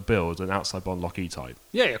and build an outside bond lock E-type.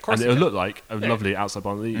 Yeah, of course. And it'll look like a lovely outside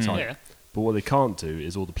bond E-type. Yeah. But what they can't do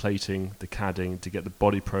is all the plating, the CADing, to get the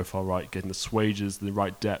body profile right, getting the swages the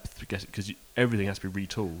right depth, because everything has to be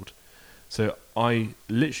retooled. So I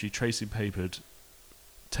literally tracing papered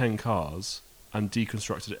 10 cars and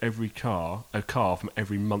deconstructed a car from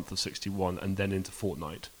every month of 61 and then into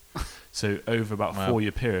fortnight. So over about a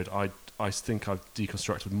 4-year period, I think I've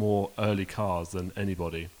deconstructed more early cars than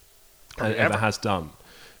anybody ever has done.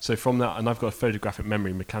 So from that, and I've got a photographic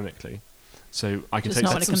memory mechanically, so I can Just take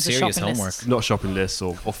not when it comes to serious shopping homework. lists. not shopping lists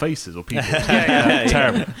or faces or people.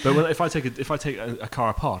 Terrible. But if I take a car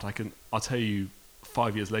apart, I'll tell you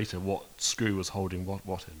 5 years later what screw was holding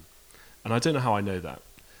what in, and I don't know how I know that.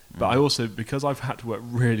 But I also, because I've had to work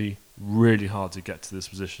really, really hard to get to this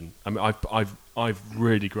position. I mean, I've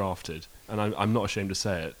really grafted, and I'm not ashamed to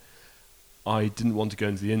say it. I didn't want to go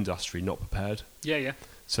into the industry not prepared. Yeah.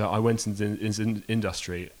 So I went into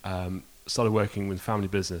industry, started working with family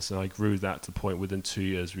business, and I grew that to the point within 2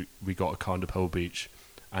 years we got a car into Pebble Beach,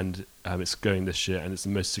 and it's going this year, and it's the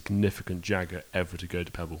most significant Jaguar ever to go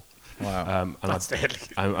to Pebble. Wow. And That's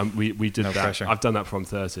deadly. we did No that. pressure. I've done that from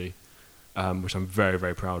 30. Which I'm very,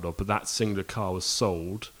 very proud of. But that singular car was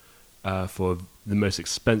sold for the most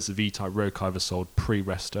expensive E-Type road car ever sold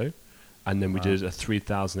pre-resto. And then we did a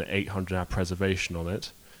 3,800 hour preservation on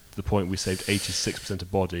it, to the point we saved 86% of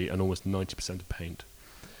body and almost 90% of paint.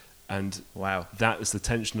 And Wow. that is the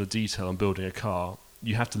attention to detail on building a car.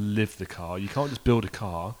 You have to live the car. You can't just build a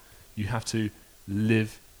car. You have to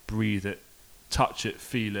live, breathe it, touch it,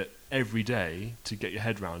 feel it every day to get your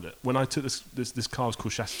head around it. When I took this car was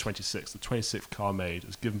called Chassis 26, the 26th car made. It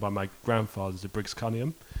was given by my grandfather to Briggs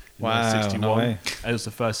Cunningham in 1961. No way. And it was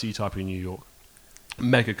the first E-Type in New York.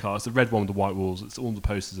 Mega car. It's the red one with the white walls. It's all the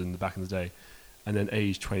posters in the back in the day. And then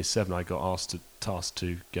age 27, I got tasked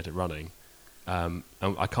to get it running. And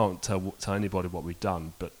I can't tell anybody what we'd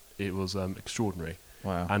done, but it was extraordinary.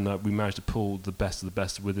 Wow. And we managed to pull the best of the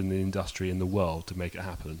best within the industry in the world to make it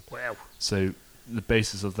happen. Wow. So the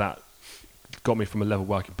basis of that got me from a level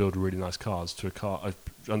where I could build really nice cars to a car,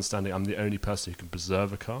 understanding I'm the only person who can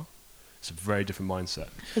preserve a car. It's a very different mindset.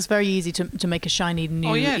 It's very easy to make a shiny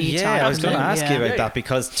new Yeah, E-Type. I was going to ask you about Yeah. that,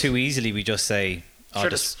 because too easily we just say, "Oh, Sure,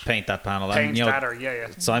 just paint that panel." Paint And, you know, that, or yeah.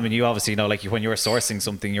 Simon, you obviously know, like when you're sourcing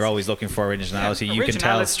something, you're always looking for originality. Yeah, You can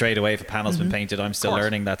tell originality. straight away if a panel's been painted. I'm still course.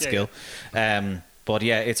 learning that Yeah, skill. But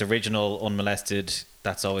yeah, it's original, unmolested.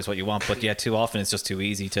 That's always what you want. But yeah, too often it's just too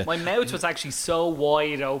easy to. My mouth was actually so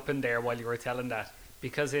wide open there while you were telling that,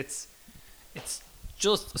 because it's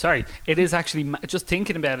just it is actually just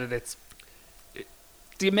thinking about it.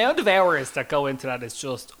 The amount of hours that go into that is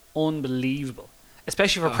just unbelievable,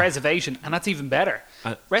 especially for preservation, and that's even better.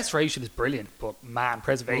 Restoration is brilliant, but man,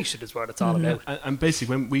 preservation is what it's all about. And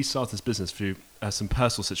basically, when we started this business through some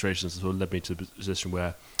personal situations, that sort of led me to a position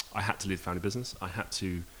where I had to leave the family business. I had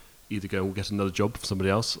to either go and get another job for somebody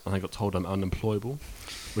else, and I got told I'm unemployable,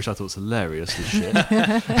 which I thought was hilarious as shit.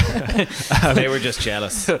 They were just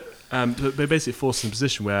jealous. But basically forced us in a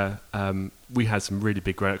position where we had some really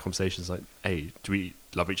big grown-up conversations like, hey,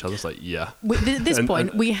 love each other. It's like, yeah. At this And- point,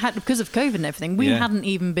 and- we had, because of COVID and everything, we Yeah. hadn't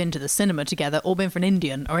even been to the cinema together or been for an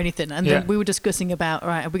Indian or anything. And Yeah. then we were discussing about,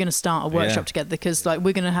 right, are we going to start a workshop together? Because like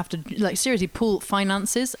we're going to have to like seriously pool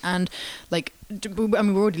finances and like, I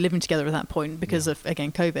mean, we're already living together at that point because of,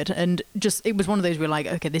 again, COVID. And just, it was one of those, we're like,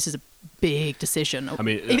 okay, this is a big decision. I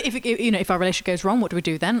mean, if our relationship goes wrong, what do we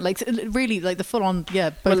do then? Like really like the full on,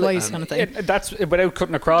 both ways kind of thing. That's without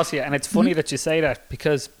cutting across you, and it's funny that you say that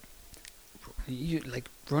because like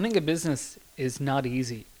running a business is not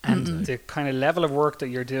easy, and the kind of level of work that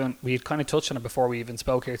you're doing, we had kind of touched on it before we even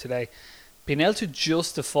spoke here today. Being able to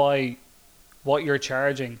justify what you're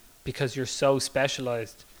charging because you're so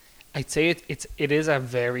specialized, I'd say it is a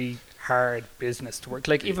very hard business to work.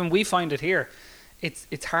 Like even we find it here.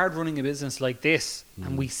 It's hard running a business like this,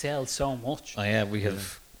 and we sell so much. Oh yeah, we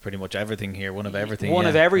have pretty much everything here. One of everything. One yeah.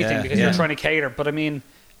 of everything Yeah, because yeah. you're trying to cater. But I mean,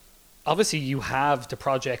 obviously you have the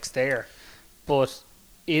projects there, but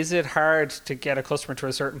is it hard to get a customer to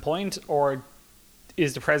a certain point, or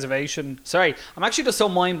is the preservation? Sorry, I'm actually just so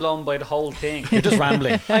mind blown by the whole thing. You're just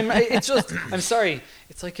rambling. I'm sorry.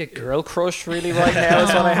 It's like a girl crush really right now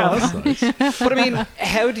is what I have. But I mean,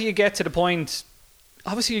 how do you get to the point?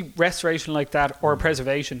 Obviously, restoration like that or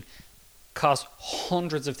preservation costs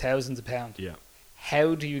hundreds of thousands of pounds. Yeah.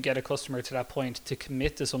 How do you get a customer to that point to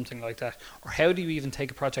commit to something like that, or how do you even take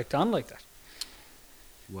a project on like that?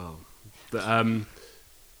 Well, I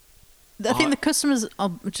think the customers are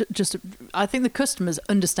just. I think the customers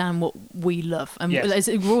understand what we love, and Yes.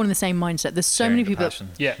 we're all in the same mindset. There's so Sharing many the people. passion.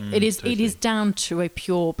 Yeah. It is totally. down to a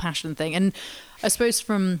pure passion thing, and I suppose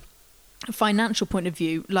from a financial point of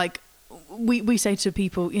view, like we say to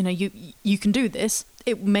people, you know, you can do this.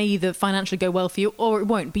 It may either financially go well for you or it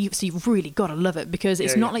won't, but so you've really got to love it, because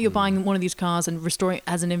it's not like you're buying one of these cars and restoring it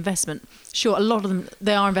as an investment. Sure, a lot of them,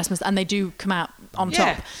 they are investments and they do come out on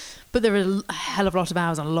top. But there are a hell of a lot of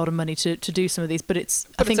hours and a lot of money to do some of these. But it's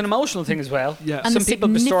But it's an emotional thing as well. Yeah. And Some the people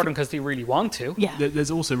restore significant- them because they really want to. yeah. there's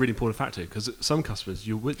also a really important factor because some customers,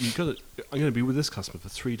 I'm going to be with this customer for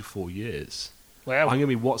 3 to 4 years. Wow. I'm going to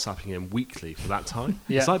be WhatsApping him weekly for that time.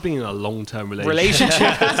 Yeah. It's like being in a long-term relationship.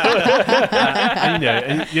 And,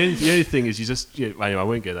 and the only thing is you just, anyway, I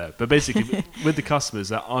won't go there. But basically, with the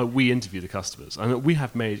customers, we interview the customers. And we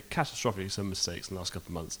have made catastrophic some mistakes in the last couple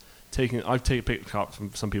of months. I've picked up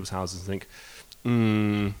from some people's houses and think,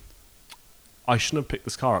 I shouldn't have picked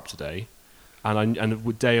this car up today.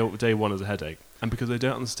 And day one is a headache. And because they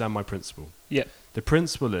don't understand my principle. Yeah. The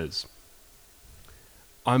principle is,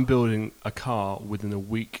 I'm building a car within a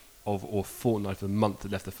week or fortnight of a month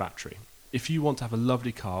that left the factory. If you want to have a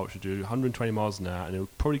lovely car which will do 120 miles an hour and it will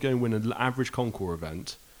probably go and win an average Concours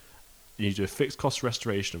event, you do a fixed cost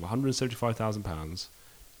restoration of £175,000,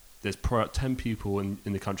 there's probably 10 people in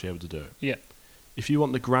the country able to do it. Yeah. If you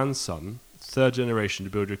want the grandson, third generation,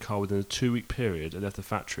 to build your car within a 2-week period and left the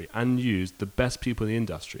factory and use the best people in the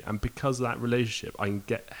industry, and because of that relationship, I can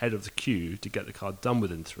get ahead of the queue to get the car done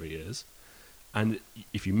within 3 years. And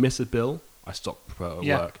if you miss a bill, I stop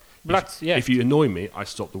work. If you annoy me, I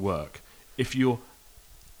stop the work. If you're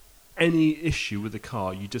any issue with the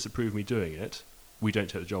car, you disapprove me doing it, we don't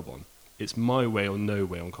take the job on. It's my way or no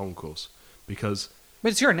way on Concours, because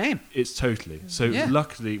But it's your name. it's totally. So Yeah.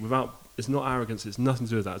 luckily, it's not arrogance, it's nothing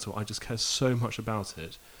to do with that at all. I just care so much about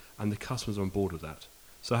it, and the customers are on board with that.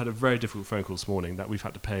 So I had a very difficult phone call this morning that we've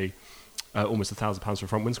had to pay almost £1,000 for a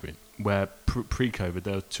front windscreen, where pre-COVID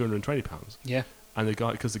they were £220. Yeah. And the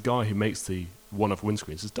guy who makes the one-off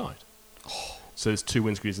windscreens has died. So there's 2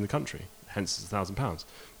 windscreens in the country, hence it's £1,000.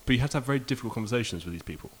 But you have to have very difficult conversations with these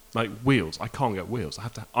people. Like wheels, I can't get wheels.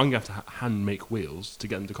 I'm going to have to hand make wheels to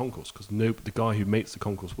get them to Concours, because the guy who makes the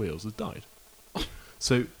Concours wheels has died.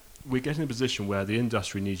 So we're getting in a position where the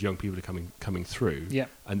industry needs young people coming through,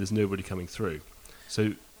 and there's nobody coming through.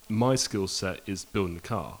 So my skill set is building the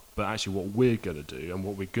car, but actually what we're going to do and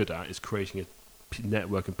what we're good at is creating a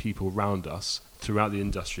network of people around us throughout the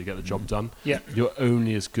industry to get the job done. Yeah. You're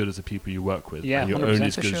only as good as the people you work with, Yeah, and you're 100% only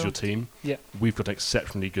as for good as sure. your team. Yeah. We've got an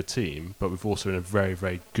exceptionally good team, but we've also in a very,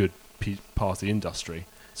 very good part of the industry,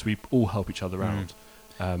 so we all help each other out.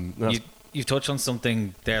 You've touched on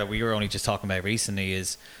something there that we were only just talking about recently,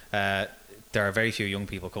 is there are very few young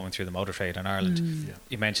people coming through the motor trade in Ireland. Yeah.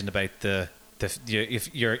 You mentioned about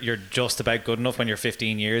if you're just about good enough when you're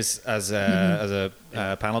 15 years as a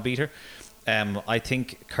panel beater. I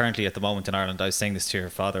think currently at the moment in Ireland, I was saying this to your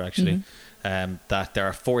father actually, that there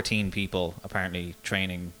are 14 people apparently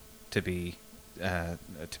training to be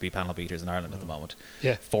panel beaters in Ireland at the moment.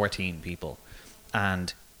 Yeah. 14 people,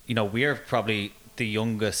 and we're probably the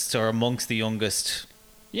youngest or amongst the youngest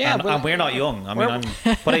Yeah, and we're not young. I mean, I'm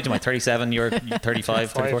what age am I? 37. You're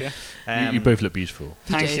 35, 34. Yeah. You both look beautiful.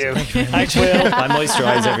 Thank you. Thanks, Will. I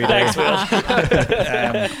moisturise every day.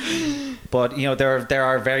 Thanks, Will. But there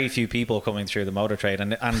are very few people coming through the motor trade,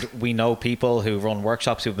 and we know people who run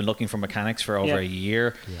workshops who've been looking for mechanics for over a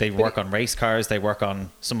year. Yeah. They work on race cars. They work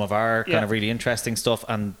on some of our kind of really interesting stuff,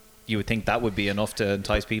 and you would think that would be enough to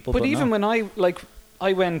entice people. But even when I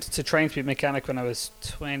went to train to be a mechanic when I was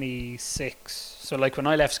 26. So when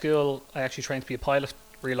I left school, I actually trained to be a pilot.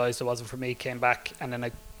 Realised it wasn't for me. Came back, and then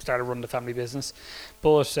I started running the family business.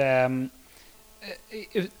 But the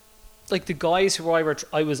guys who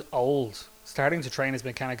I was old, starting to train as a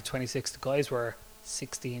mechanic at 26. The guys were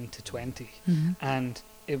 16 to 20, and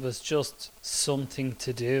it was just something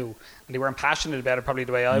to do, and they weren't passionate about it probably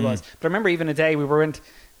the way I was. But I remember even a day we were in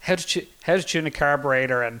how to tune a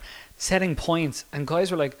carburetor and setting points, and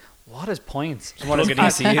guys were like, what is points? And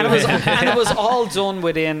it was all done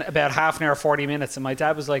within about half an hour, 40 minutes. And my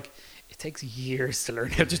dad was like, it takes years to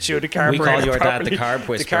learn how to tune a carburetor. We call your properly. dad the carb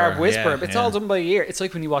whisperer. The carb whisperer. It's all done by ear. It's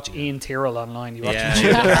like when you watch Ian Tyrrell online. You watch him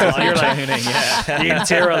tune you're like, Ian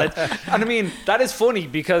Tyrrell. And I mean, that is funny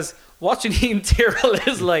because watching Ian Tyrrell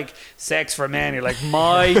is like sex for men. You're like,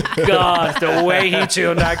 my God, the way he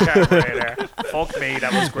tuned that carburetor. Fuck me,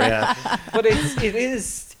 that was great. Yeah. But it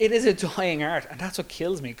is a dying art, and that's what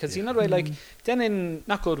kills me. Because you know the way, like, then in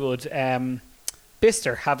not Goodwood,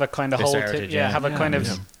 Bicester have a kind of kind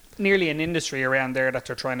of nearly an industry around there that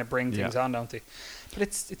they're trying to bring things on, don't they? But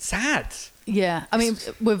it's sad. Yeah, I mean,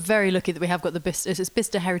 we're very lucky that we have got the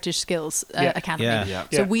Bicester Heritage Skills Academy. Yeah.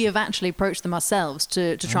 So we have actually approached them ourselves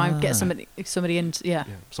to try and get somebody in.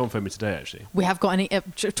 Someone phoned me today, actually. We have got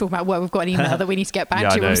talking about work. We've got an email that we need to get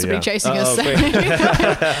back to from somebody chasing us.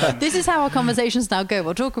 This is how our conversations now go.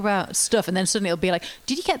 We'll talk about stuff, and then suddenly it'll be like,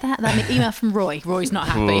 "Did you get that email from Roy? Roy's not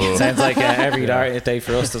happy." Sounds like every day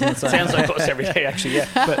for us, doesn't it? Sounds like us every day, actually. Yeah.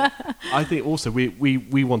 But I think also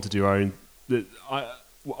we want to do our own.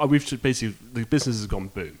 We've basically, the business has gone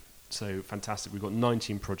boom. So fantastic. We've got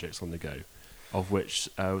 19 projects on the go, of which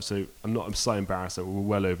so I'm slightly embarrassed that we're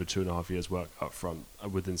well over 2.5 years work up front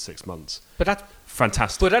within 6 months. But that's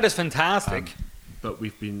fantastic. But that is fantastic. But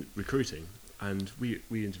we've been recruiting, and we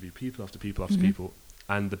interview people after people after people,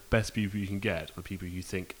 and the best people you can get are people you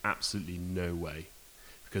think absolutely no way.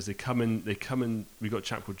 Because they come in. We got a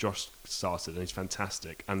chap called Josh started, and he's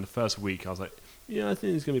fantastic. And the first week, I was like, yeah, I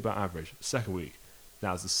think he's going to be about average. Second week,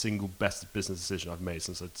 that was the single best business decision I've made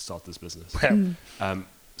since I started this business. So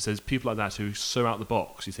there's people like that who are so out the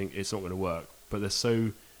box, you think it's not going to work, but they're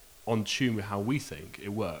so on tune with how we think it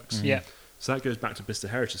works. Yeah. So that goes back to Bicester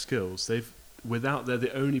Heritage Skills. They're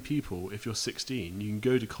the only people, if you're 16, you can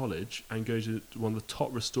go to college and go to one of the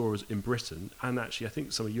top restorers in Britain, and actually I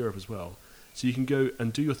think some of Europe as well. So you can go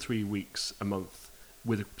and do your 3 weeks a month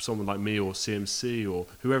with someone like me or CMC or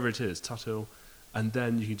whoever it is, Tuthill, and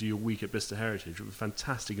then you can do your week at Bicester Heritage with a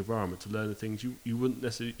fantastic environment to learn the things you wouldn't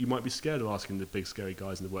necessarily, you might be scared of asking the big scary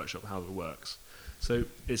guys in the workshop how it works. So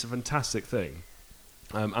it's a fantastic thing.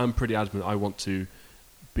 I'm pretty adamant I want to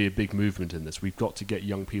be a big movement in this. We've got to get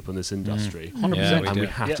young people in this industry. 100%. And we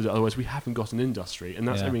have to, otherwise we haven't got an industry. And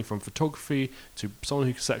that's everything from photography to someone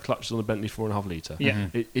who can set clutches on a Bentley 4.5 litre. Yeah.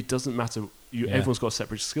 It doesn't matter. Everyone's got a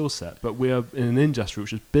separate skill set, but we are in an industry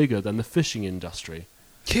which is bigger than the fishing industry.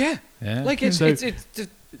 Yeah. Like it's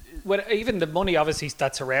even the money obviously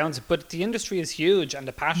that surrounds it, but the industry is huge and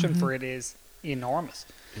the passion for it is enormous.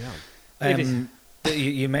 Yeah.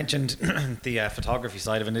 You mentioned the photography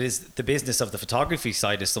side of it. It is the business of the photography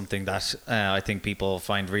side is something that I think people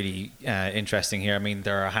find really interesting here. I mean,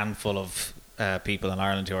 there are a handful of people in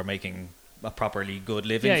Ireland who are making a properly good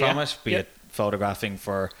living from it, be it photographing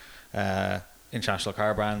for international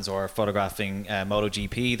car brands or photographing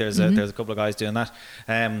MotoGP. There's a couple of guys doing that.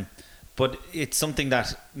 But it's something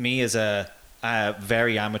that me as a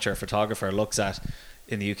very amateur photographer looks at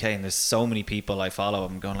in the UK, and there's so many people I follow.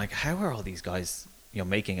 I'm going like, how are all these guys,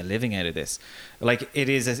 making a living out of this? Like,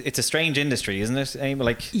 it's a strange industry, isn't it, Amy?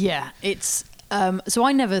 Like, yeah, it's. So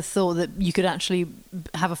I never thought that you could actually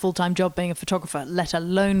have a full-time job being a photographer, let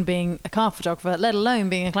alone being a car photographer, let alone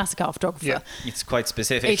being a classic car photographer. Yeah, it's quite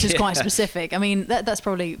specific. It's just quite specific. I mean, that's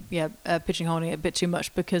probably pigeonholing it a bit too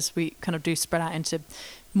much, because we kind of do spread out into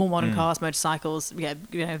more modern cars, motorcycles,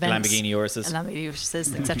 events, Lamborghini Ursus,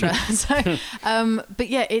 etc. So, but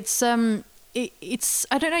yeah, it's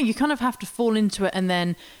I don't know. You kind of have to fall into it, and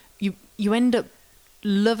then you end up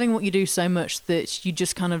loving what you do so much that you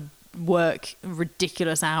just kind of work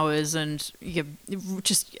ridiculous hours, and you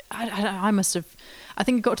just I I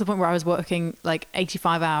think it got to the point where I was working like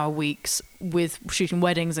 85-hour weeks with shooting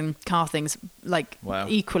weddings and car things like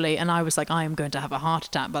equally, and I was like, I am going to have a heart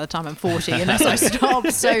attack by the time I'm 40 unless I stop.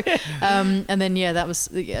 So and then that was,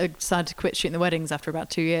 I decided to quit shooting the weddings after about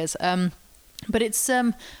 2 years. But it's I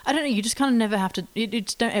don't know, you just kind of never have to, you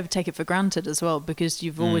just don't ever take it for granted as well, because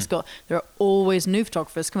you've always got, there are always new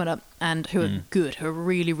photographers coming up and who are good, who are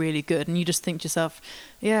really, really good, and you just think to yourself,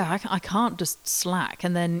 I can't just slack.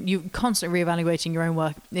 And then you're constantly reevaluating your own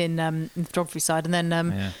work in the photography side, and then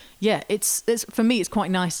it's for me, it's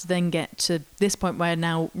quite nice to then get to this point where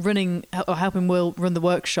now running or helping Will run the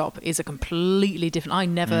workshop is a completely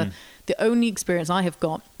different, the only experience I have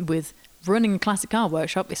got with running a classic car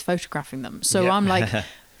workshop is photographing them. So I'm like,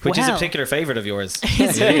 which is a particular favourite of yours. It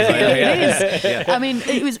is. Yeah. I mean,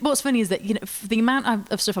 what's funny is that the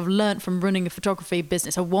amount of stuff I've learned from running a photography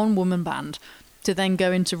business, a one-woman band, to then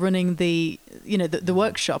go into running the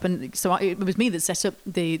workshop, and so it was me that set up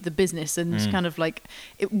the business, and kind of like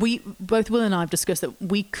both Will and I have discussed that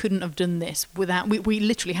we couldn't have done this without, we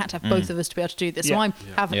literally had to have both of us to be able to do this. So I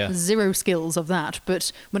have zero skills of that,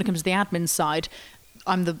 but when it comes to the admin side,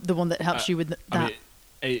 I'm the one that helps you with that. I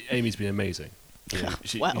mean, Amy's been amazing.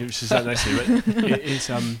 She sat next to me. But it is,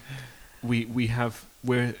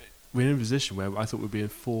 we're in a position where I thought we'd be in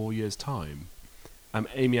 4 years' time.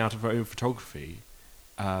 Amy, out of her own photography,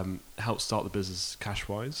 helped start the business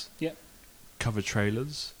cash-wise. Yeah. Covered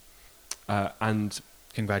trailers, and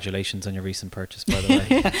congratulations on your recent purchase, by the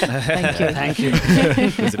way. Thank you.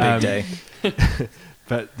 It was a big day.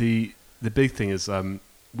 But the big thing is,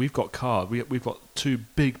 we've got cars. We've got two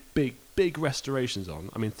big restorations on.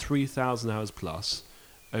 I mean, 3,000 hours plus,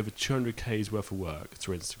 over 200K's worth of work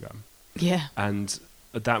through Instagram. Yeah. And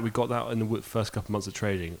that we got that in the first couple of months of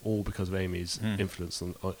trading, all because of Amy's influence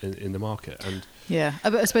in the market. And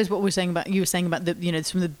but I suppose what you were saying about the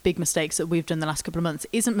some of the big mistakes that we've done the last couple of months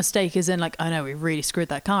isn't mistake as in like, I know we really screwed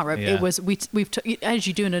that car up. Yeah. It was as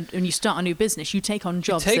you do when you start a new business, you take on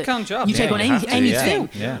jobs. You take on anything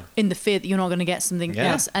in the fear that you're not going to get something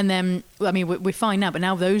else. And then I mean we're fine now, but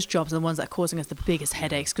now those jobs are the ones that are causing us the biggest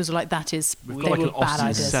headaches, because like that is we've got like an Austin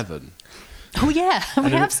ideas. 7. Oh yeah, we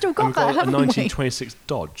have still got that, haven't we? A 1926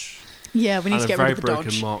 Dodge. Yeah, we need to get rid of the Dodge. And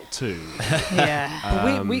a very broken Mark II. Yeah,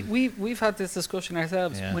 but we've had this discussion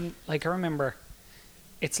ourselves. Yeah. When like I remember,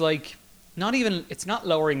 it's like it's not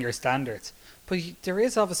lowering your standards, but there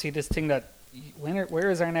is obviously this thing that where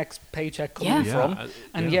is our next paycheck coming from?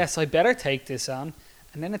 And yes, I better take this on,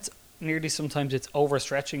 and then it's nearly sometimes it's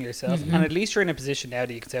overstretching yourself. And at least you're in a position now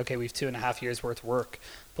that you can say, okay, we've 2.5 years worth of work,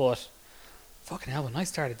 but fucking hell, when I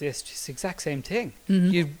started this, it's the exact same thing.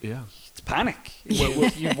 It's panic.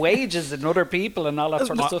 You wages and other people and all that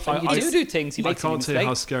sort of stuff. And you do things. You make I can't tell you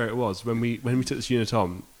how scary it was when we took this unit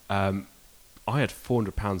on. I had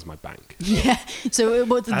 £400 in my bank. Yeah. So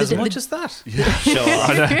as much as that. Yeah. Sure.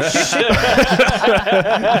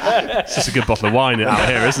 It's just a good bottle of wine out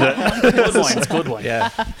here, isn't it? Good wine. It's good wine.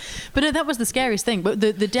 Yeah. But no, that was the scariest thing. But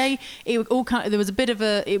the day it all kind of, there was a bit of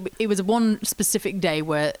it was one specific day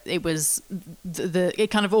where it was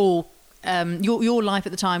it kind of all your life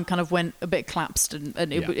at the time kind of went a bit collapsed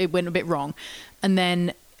and it went a bit wrong, and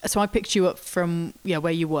then. So I picked you up from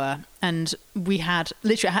where you were, and we had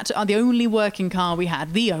the only working car we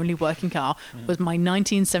had, was my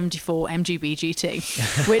 1974 MGB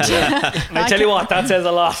GT, which I tell you what, that says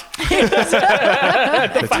a lot.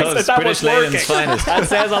 British Leyland's finest. That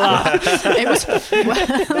says a lot.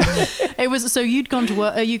 It was so you'd gone to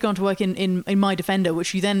work in my Defender,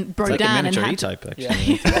 which you then broke down and had type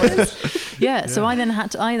actually. So I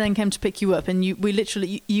then came to pick you up, and you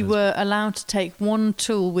were allowed to take one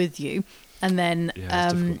tool with you, and then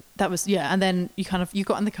and then you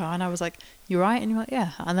got in the car, and I was like, "You right?" And you're like,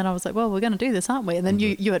 "Yeah." And then I was like, "Well, we're going to do this, aren't we?" And then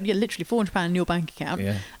you had literally £400 in your bank account,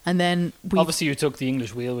 and then obviously you took the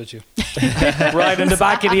English wheel with you, right in the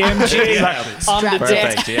back of the MG on the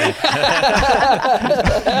deck.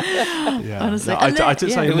 Honestly, I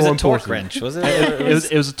did something it was more a torque important. wrench, was it?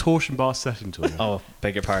 It was a torsion bar setting tool. Oh,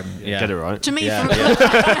 beg your pardon. Yeah. Get it right. To me, I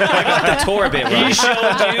got the tour bit right. He showed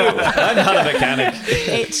you. I'm not a mechanic.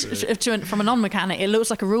 From a non-mechanic, it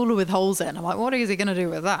looks like a ruler with holes in. I'm like, what is he going to do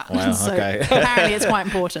with that? Wow, so okay. apparently it's quite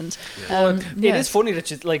important. It is funny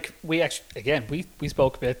that we actually, again, we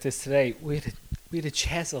spoke about this today. We had a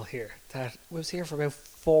Chesil here that was here for about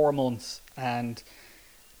 4 months, and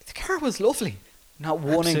the car was lovely. Not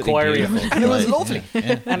one Absolutely inquiry, beautiful. and it was lovely.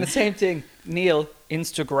 Yeah. And the same thing, Neil,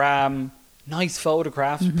 Instagram, nice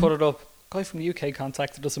photographs, put it up. Guy from the UK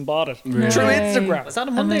contacted us and bought it through Instagram. Was that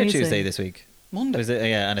a Monday or Tuesday this week? Monday. Was it?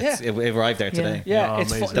 Yeah, and it arrived there today. Yeah, Oh, it's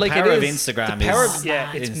amazing. The like power it of is. Instagram The power is,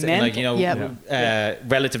 it's is mental. like, you know, Yeah.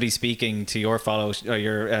 relatively speaking to your followers or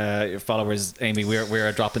your followers, Amy, we're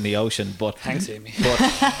a drop in the ocean, but Thanks, Amy.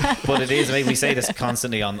 but it is. I mean, we say this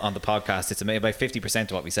constantly on the podcast. It's about 50%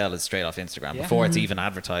 of what we sell is straight off Instagram before it's even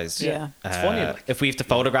advertised. Yeah. It's funny, like. If we have to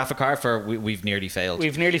photograph a car we've nearly failed.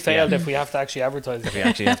 We've nearly failed if we have to actually advertise it. If we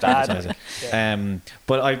actually have to advertise it.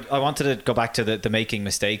 But I wanted to go back to the making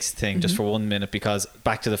mistakes thing just for 1 minute, because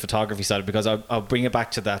back to the photography side, because I'll bring it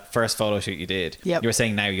back to that first photo shoot you did. Yep. You were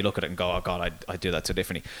saying now you look at it and go, oh God, I do that so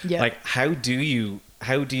differently. Yep. Like, how do you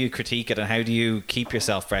critique it, and how do you keep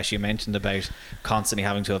yourself fresh? You mentioned about constantly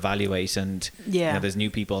having to evaluate, and you know, there's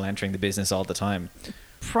new people entering the business all the time.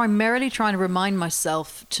 Primarily trying to remind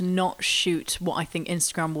myself to not shoot what I think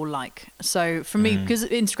Instagram will like. So for me, because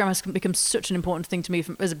Instagram has become such an important thing to me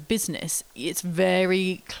as a business, it's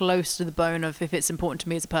very close to the bone of if it's important to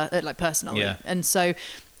me as a personally. Yeah. And so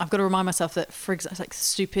I've got to remind myself that, for example, like the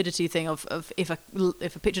stupidity thing of if a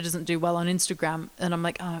picture doesn't do well on Instagram, and I'm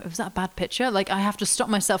like, oh, was that a bad picture? Like, I have to stop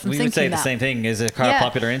myself from We thinking would say that. the same thing. Is a car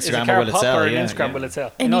popular Is Instagram, a car or will it sell? popular Yeah, Instagram, yeah. will it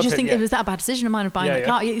sell? And you just think, yeah. was that a bad decision of mine of buying Yeah, the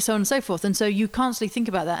car, so on and so forth. And so you constantly think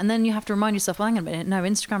about that, and then you have to remind yourself, well, hang on a minute, no,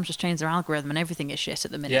 Instagram's just changed their algorithm and everything is shit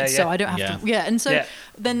at the minute. Yeah, So yeah. I don't have to. And so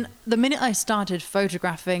then the minute I started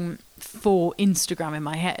photographing for Instagram in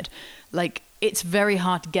my head, like, it's very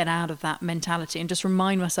hard to get out of that mentality and just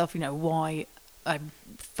remind myself, you know, why I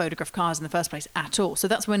photograph cars in the first place at all. So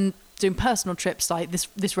that's when doing personal trips like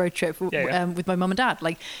this road trip with my mum and dad,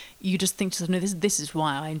 like, you just think to yourself, no, this is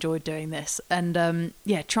why I enjoyed doing this. And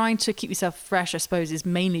trying to keep yourself fresh, I suppose, is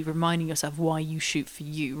mainly reminding yourself why you shoot for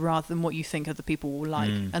you rather than what you think other people will like.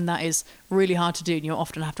 And that is really hard to do, and you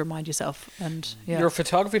often have to remind yourself. And your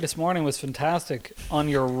photography this morning was fantastic on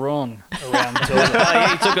your run around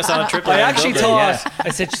Dublin. You took us on a trip. I around actually Dublin, thought, I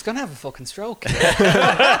said, she's going to have a fucking stroke.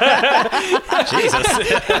 Jesus.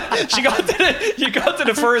 You got to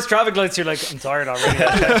the first traffic lights, you're like, I'm tired already.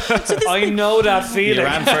 I know that feeling. You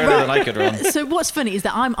ran further than I could run. So what's funny is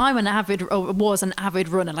that was an avid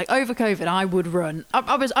runner. Like, over COVID, I would run.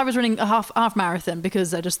 I was running a half marathon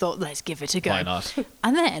because I just thought, let's give it a go. Why not?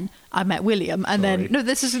 And then I met William, and then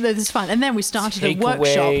this is fine. And then we started a workshop.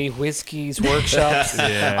 Takeaway, whiskies, workshops.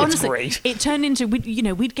 Honestly, great. it turned into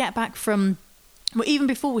we'd get back from. Well, even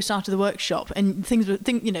before we started the workshop, and things were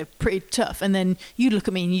pretty tough, and then you'd look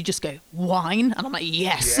at me and you just go, wine, and I'm like,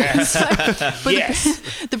 yes. The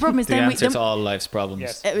problem is The then answer to all life's problems.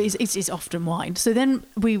 Yes. it's often wine. So then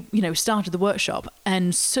we started the workshop,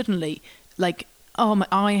 and suddenly, like,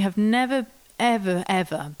 I have never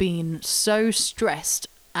ever been so stressed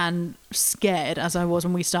and scared as I was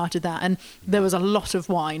when we started that, and there was a lot of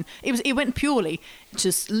wine. It went purely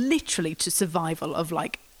just literally to survival of,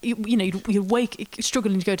 like, you wake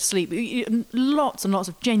struggling to go to sleep, lots and lots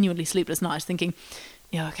of genuinely sleepless nights thinking,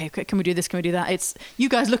 okay, can we do this, can we do that? It's you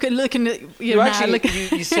guys looking at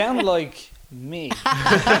you sound like me.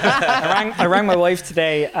 I rang my wife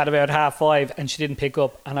today at about 5:30 and she didn't pick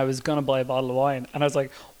up, and I was gonna buy a bottle of wine, and I was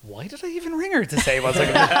like, why did I even ring her to say? I was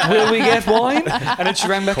like, will we get wine? And then she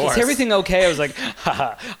rang back, is everything okay? I was like,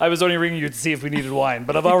 haha, I was only ringing you to see if we needed wine,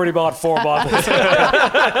 but I've already bought 4 bottles. But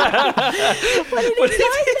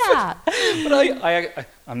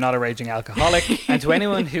I'm not a raging alcoholic, and to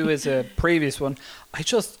anyone who is a previous one,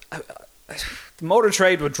 the motor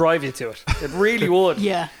trade would drive you to it. It really would.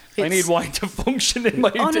 Yeah. I need wine to function in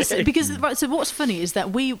my honestly, day. because so what's funny is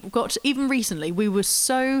that we got even recently we were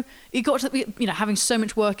so it got to having so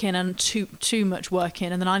much work in and too much work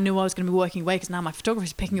in, and then I knew I was going to be working away because now my photography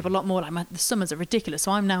is picking up a lot more. Like the summers are ridiculous,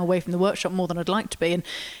 so I'm now away from the workshop more than I'd like to be, and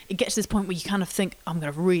it gets to this point where you kind of think I'm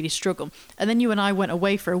going to really struggle. And then you and I went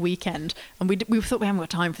away for a weekend, and we thought we haven't got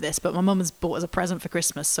time for this, but my mum has bought us a present for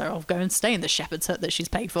Christmas, so I'll go and stay in the shepherd's hut that she's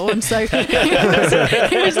paid for, and so it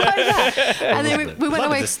was like that. And then we went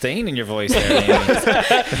away. Disdain in your voice there.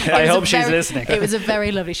 I hope she's listening. It was a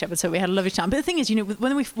very lovely shepherd's hut. We had a lovely time. But the thing is,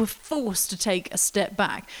 when we were forced to take a step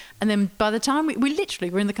back, and then by the time we literally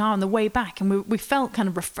were in the car on the way back, and we felt kind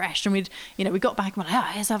of refreshed, and we got back and we're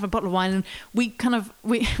like, let's have a bottle of wine, and we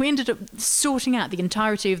ended up sorting out the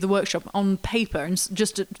entirety of the workshop on paper, and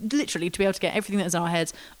just literally to be able to get everything that was in our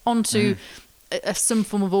heads onto some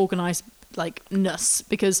form of organised ness,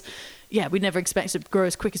 because we'd never expected to grow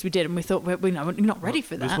as quick as we did, and we thought we're not ready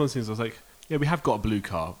for that. There's one of the things I was like, we have got a blue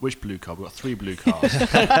car. Which blue car? We've got 3 blue cars.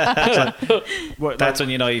 That's when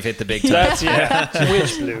you know you've hit the big time.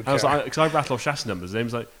 Which blue car? I was like, because I rattle off chassis numbers, and he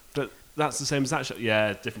was like, but that's the same as that.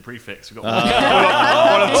 Different prefix. We've got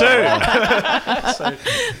one of 2.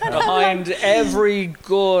 Behind every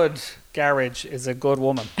good garage is a good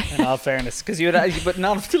woman, in all fairness, because but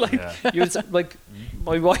not like you was like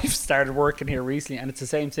my wife started working here recently, and it's the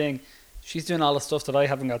same thing. She's doing all the stuff that I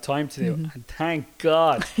haven't got time to do, and thank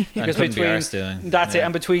God, because between that's it,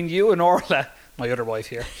 and between you and Orla, my other wife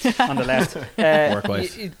here on the left, work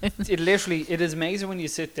wife, it literally it is amazing when you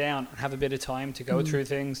sit down and have a bit of time to go through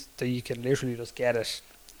things that you can literally just get it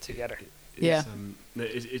together.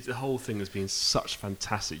 The whole thing has been such a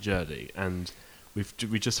fantastic journey, and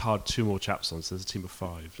we just hired 2 more chaps on, so there's a team of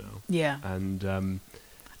 5 now. Yeah.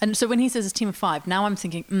 And so when he says a team of 5, now I'm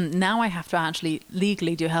thinking, now I have to actually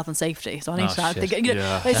legally do health and safety. So I need to start thinking,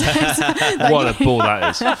 what a ball that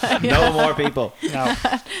is. No more people.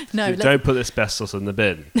 No, don't put asbestos in the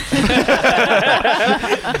bin. That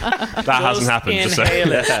hasn't happened.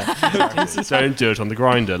 Just don't do it on the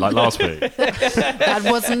grinder like last week. That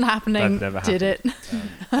wasn't happening. That never did it?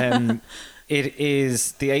 It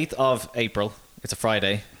is the 8th of April. It's a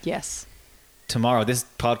Friday. Yes. Tomorrow, this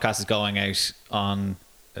podcast is going out on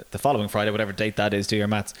the following Friday, whatever date that is, do your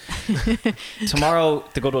maths. Tomorrow,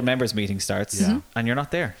 the Goodwood members meeting starts, and you're not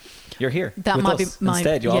there. You're here. That with might us. be my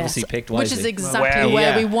Instead, you obviously picked wisely. Which is exactly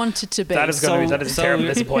where we wanted to be. That is a terrible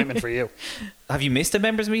disappointment for you. Have you missed a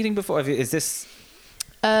members meeting before? Is this?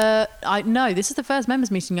 No, this is the first members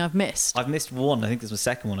meeting I've missed. I've missed one. I think this was the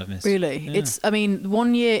second one I've missed. Really? Yeah.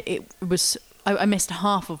 One year it was. I missed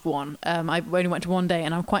half of one. I only went to one day,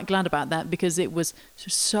 and I'm quite glad about that because it was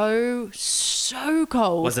so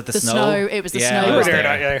cold. Was it the snow? It was the snow. snow. I was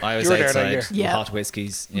there. I was outside with yeah. hot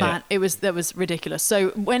whiskies. Yeah. Man, that was ridiculous. So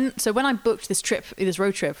when I booked this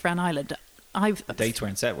road trip for Ann Island, the dates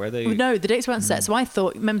weren't set, were they? No, the dates weren't set. So I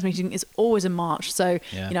thought members meeting is always in March. So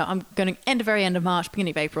I'm going to very end of March,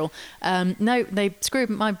 beginning of April. No, they screwed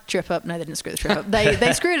my trip up. No, they didn't screw the trip up.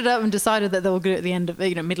 They screwed it up and decided that they were good at the end of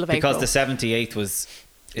middle of April. Because the 78th was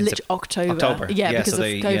October. Yeah, because so of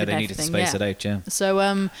COVID. They needed to space it out. Yeah.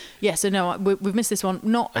 So so no, we've missed this one.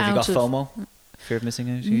 Not Have out you got of FOMO? Fear of missing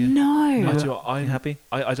out? No. I'm happy.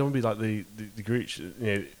 I don't want to be like the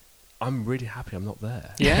Grinch. I'm really happy I'm not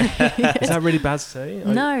there. Yeah. Is that really bad to say?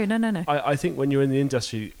 No. I think when you're in the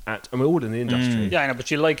industry we're all in the industry. Yeah, I know, but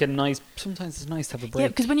you like sometimes it's nice to have a break. Yeah,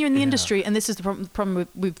 because when you're in the industry, and this is the problem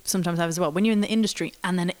we sometimes have as well, when you're in the industry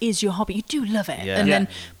and then it is your hobby, you do love it. Yeah. And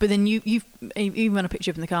then you've even when I picked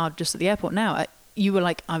you up in the car just at the airport now, you were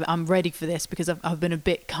like, I'm ready for this because I've been a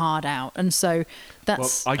bit card out. And so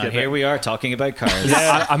that's... Well, here we are talking about cars.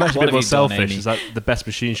 Yeah, I'm actually a bit more selfish. Is that the best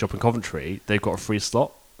machine shop in Coventry, they've got a free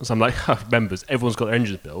slot. So I'm like, members, everyone's got their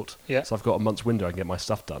engines built. Yeah. So I've got a month's window, I can get my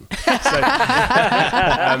stuff done.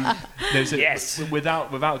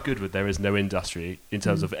 Without Goodwood, there is no industry in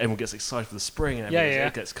terms of everyone gets excited for the spring and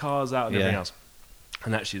everyone gets cars out and everything else.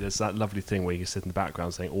 And actually, there's that lovely thing where you can sit in the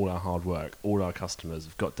background saying all our hard work, all our customers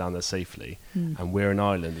have got down there safely, and we're in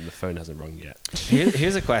Ireland and the phone hasn't rung yet.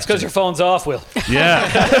 Here's a question. Because your phone's off, Will.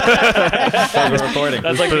 Yeah. We're recording.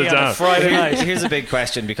 That's like me on a Friday night. Here's a big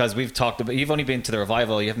question because we've talked about. You've only been to the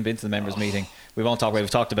revival. You haven't been to the members meeting. We won't talk about it. We've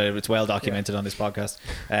talked about it. It's well documented on this podcast.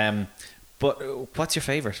 But what's your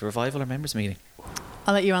favourite, revival or members meeting?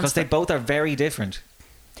 I'll let you answer. Because they both are very different.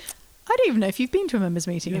 I don't even know if you've been to a members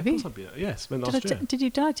meeting, have you? Yes, went last year.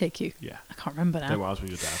 Did I take you? Yeah. I can't remember now. Don't worry, I was with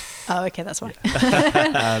your dad. Oh, okay, that's why.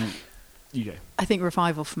 Yeah. You go. I think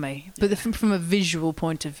revival for me. But from a visual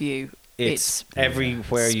point of view, it's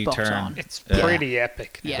everywhere you turn. On. It's pretty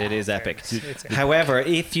epic. Yeah. It is epic. It's However,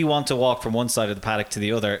 if you want to walk from one side of the paddock to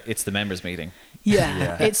the other, it's the members meeting.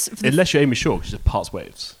 Yeah. It's unless you're Amy Shaw, because it parts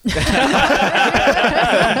waves.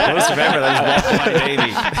 I always remember that he's walking my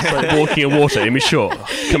baby. It's like walking in water, Amy Shaw,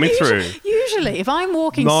 coming through. Usually, if I'm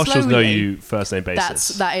walking Marshals slowly, know you first name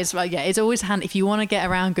basis. That is it's always handy if you want to get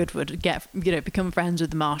around Goodwood, become friends with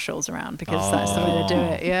the marshals around because that's the way to do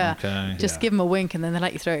it. Yeah, okay. Just give them a wink and then they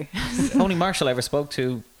let you through. Only Marshall ever spoke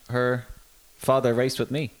to her father raced with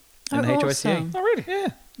me in the HRCA. Awesome. Oh, really? Yeah.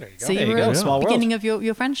 There you go. So There you you were go. at Small the world. beginning of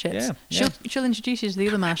your friendships. Yeah. She'll introduce you to the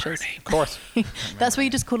other marshals. Of course. That's what you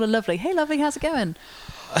just call her lovely. Hey, lovely, how's it going?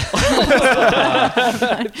 That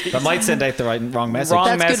might send out the wrong message. Wrong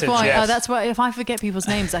That's a message, good point. yes. That's why if I forget people's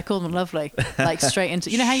names, I call them lovely. Like straight into,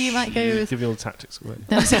 how you might go with. Give you all the tactics away.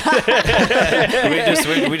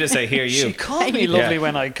 we just say, here She you. called me lovely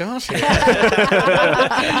when I got here.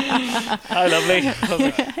 Hi, lovely.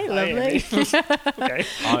 Hey, lovely. Okay.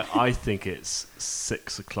 I think it's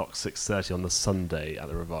 6:30 on the Sunday at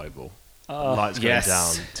the revival. Lights going yes.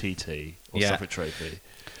 down, TT or Suffolk Trophy.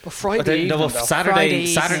 But Friday evening, though.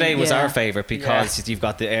 Saturday was yeah. our favourite because you've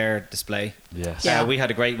got the air display. Yes. Yeah. We had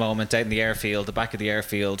a great moment out in the airfield, the back of the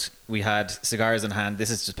airfield. We had cigars in hand. This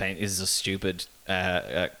is just stupid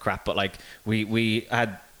crap, but like we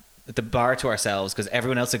had the bar to ourselves because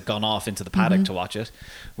everyone else had gone off into the paddock to watch it.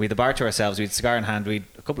 We had the bar to ourselves. We had a cigar in hand. We had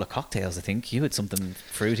a couple of cocktails, I think. You had something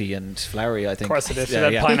fruity and flowery, I think. Of course it is.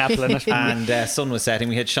 It had pineapple in it. And sun was setting.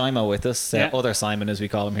 We had Shimo with us, other Simon as we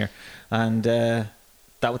call him here. And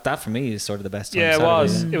that for me is sort of the best time. Yeah, it Saturday,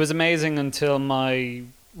 was. It was amazing until my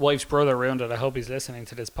wife's brother ruined it. I hope he's listening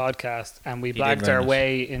to this podcast. And we blagged our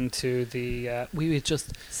way into the... we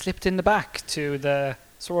just slipped in the back to the...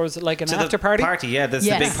 So was it like an after party? Yeah, there's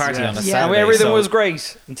the big party on a Saturday. And everything was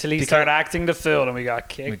great until he started acting the fool and we got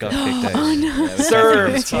kicked. We got kicked out. Oh no!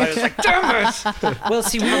 Served. So I was like, damn it! Well,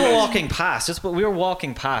 see, we were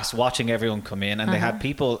walking past, watching everyone come in, and they had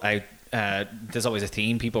people out. There's always a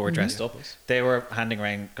theme. People were dressed up. They were handing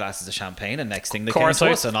around glasses of champagne, and next thing they came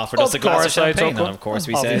to us and offered us a glass of champagne. And of course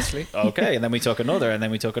we said, okay. And then we took another, and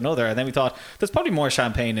then we took another, and then we thought, there's probably more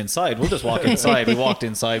champagne inside. We'll just walk inside. We walked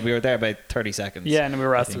inside. We were there about 30 seconds. Yeah, and we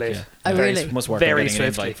were asked to leave. Oh, really? Must work Very on getting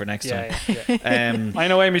an swiftly. invite for next time. Yeah. I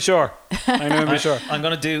know Amy Shore. I'm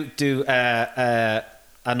going to do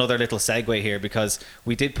another little segue here because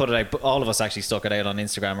we did put it out. All of us actually stuck it out on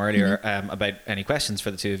Instagram earlier about any questions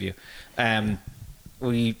for the two of you.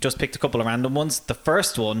 We just picked a couple of random ones. The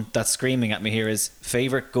first one that's screaming at me here is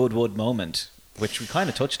favourite Goodwood moment, which we kind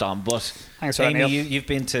of touched on. But Thanks for Amy, you've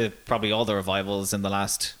been to probably all the revivals in the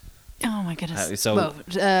last... Oh my goodness. So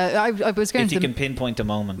I was going if to you can pinpoint a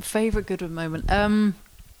moment. Favourite Goodwood moment.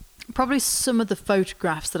 Probably some of the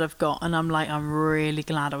photographs that I've got, and I'm really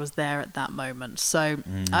glad I was there at that moment. So,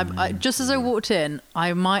 I just as I walked in,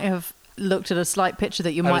 I might have looked at a slight picture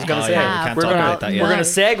that you might have. We're going to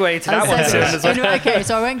segue to that one soon as well. Okay,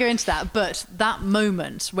 so I won't go into that. But that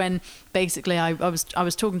moment when basically I was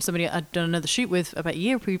talking to somebody I'd done another shoot with about a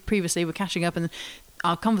year previously. We're catching up, and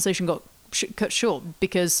our conversation got cut short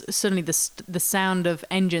because suddenly the sound of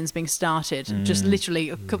engines being started just literally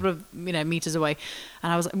a couple of meters away,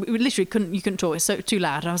 and I was we literally couldn't talk. It's so too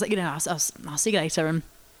loud. And I was like, I'll see you later. And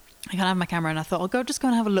I kind of have my camera, and I thought I'll just go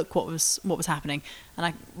and have a look what was happening. And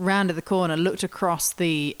I rounded the corner, looked across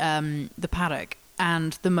the paddock,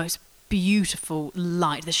 and the most beautiful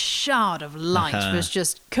light, the shard of light was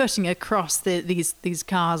just cutting across these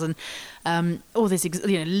cars, and all this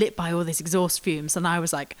lit by all these exhaust fumes. And I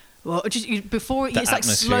was like, well, before it's like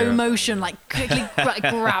slow motion, like quickly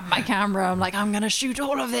grab my camera. I'm like, I'm gonna shoot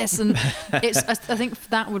all of this, and I think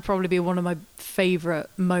that would probably be one of my favourite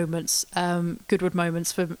moments, Goodwood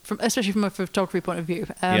moments, especially from a photography point of view.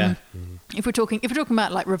 If we're talking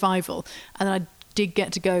about like revival, and then I did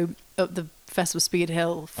get to go up the Festival Speed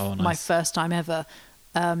Hill, my first time ever.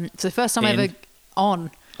 So the first time ever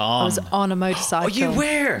on. I was on a motorcycle. Oh, you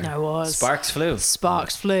were? No, I was. Sparks flew.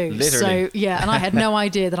 Literally. So, yeah, and I had no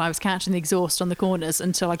idea that I was catching the exhaust on the corners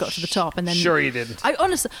until I got to the top. And then sure you didn't. I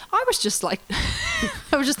was just like,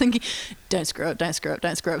 I was just thinking, don't screw up.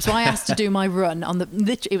 So I asked to do my run on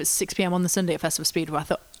it was 6 p.m. on the Sunday at Festival Speed, where I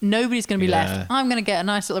thought, nobody's going to be left. I'm going to get a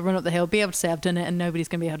nice little run up the hill, be able to say I've done it, and nobody's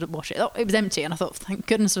going to be able to watch it. It was empty, and I thought, thank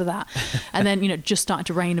goodness for that. And then, just started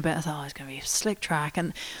to rain a bit. I thought, it's going to be a slick track.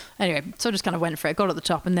 And anyway, so I just kind of went for it. Got at the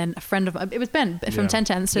top, and then a friend of mine, it was Ben from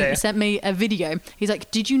 1010, sent me a video. He's like,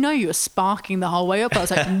 did you know you were sparking the whole way up? I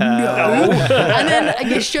was like, no. And then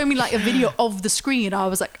he showed me like a video of the screen. I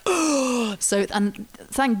was like, oh. So, and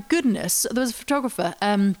thank goodness there was a photographer.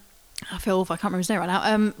 I feel awful, I can't remember his name right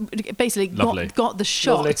now. Basically got the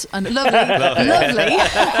shot. Lovely. And lovely.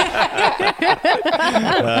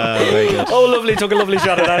 Very good. Oh, lovely, took a lovely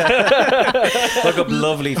shot of that. Look up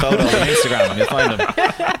lovely photo on Instagram and you'll find them.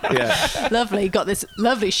 Yeah. Lovely, got this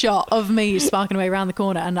lovely shot of me sparking away around the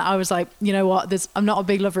corner, and I was like, you know what, I'm not a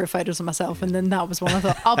big lover of photos of myself, and then that was one I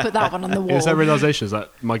thought, I'll put that one on the wall. Is that realisation is that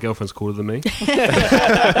my girlfriend's cooler than me? But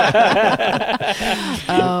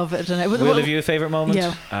I don't know. Will, have you a favourite moment?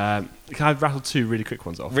 Yeah. Can I rattle two really quick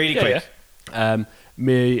ones off? Really quick. Yeah.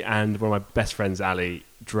 Me and one of my best friends, Ali,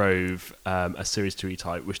 drove a Series 2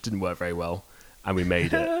 E-Type, which didn't work very well, and we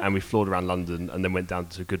made it, and we floored around London, and then went down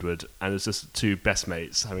to Goodwood, and it was just two best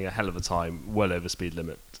mates having a hell of a time, well over speed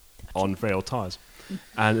limit, on very old tyres.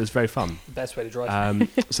 And it was very fun. Best way to drive.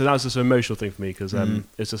 So that was just an emotional thing for me, because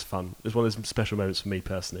it's just fun. It was one of those special moments for me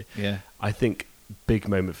personally. Yeah. I think big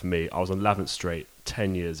moment for me, I was on Lavant Straight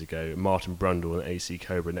 10 years ago, Martin Brundle and AC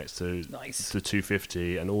Cobra next to the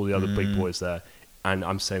 250 and all the other big boys there, and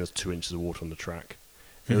I'm saying there's 2 inches of water on the track.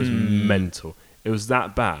 It was mental. It was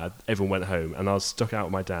that bad, everyone went home, and I was stuck out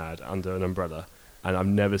with my dad under an umbrella, and I've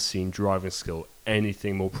never seen driving skill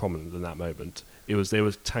anything more prominent than that moment. They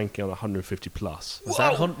were tanking on 150 plus. Was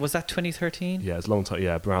that 2013? Yeah, it's a long time,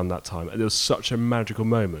 around that time. And it was such a magical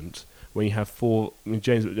moment when you have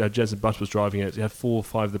Jensen Button was driving it, you had 4 or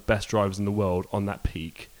 5 of the best drivers in the world on that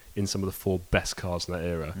peak. in some of the 4 best cars in that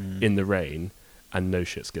era in the rain. And no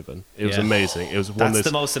shit's given. It was amazing. It was one That's of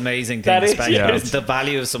those. the most amazing That thing is, about yeah. it. The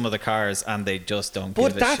value of some of the cars, and they just don't give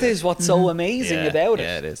But a that shit. is what's so amazing Yeah, about it.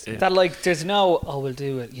 yeah, it is. That like, there's no, we'll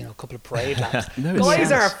do it, a couple of parade laps. No, it's Guys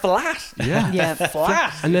fast. are flat. Yeah. Yeah.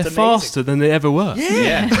 Flat. And they're It's amazing. faster than they ever were.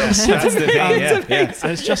 Yeah, that's the thing. Yeah.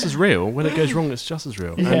 And it's just as real. When it goes wrong, it's just as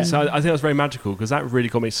real. Yeah. And so I think that was very magical because that really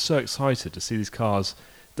got me so excited to see these cars,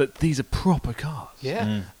 that these are proper cars.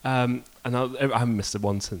 Yeah. And I haven't missed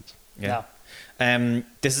one since. No.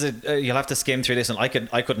 This is you'll have to skim through this one. I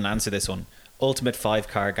couldn't answer this one. Ultimate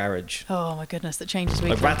 5-car garage. Oh my goodness, that changes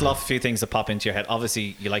weekly. Like, rattle off a few things that pop into your head.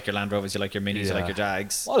 Obviously, you like your Land Rovers, you like your Minis, you like your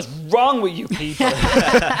Jags. What is wrong with you people?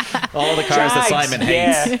 All the cars that Simon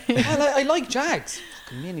hates. Yeah. I like Jags.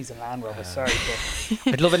 Minis and Land Rovers, sorry.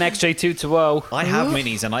 But I'd love an XJ220. I have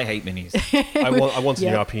Minis and I hate Minis. I want a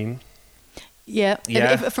Yeah. new Alpine. Yeah.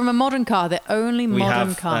 Yeah. If, from a modern car, the only We modern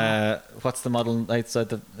have car. what's the model outside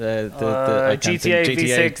the I can't GTA think-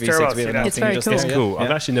 V6 turbos, we have yeah. an It's Alpine very just cool. there, It's cool. yeah.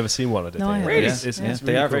 I've actually never seen one. I don't No, I think. haven't. Yeah, It's yeah, really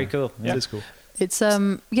they are cool. very cool. It is cool. It's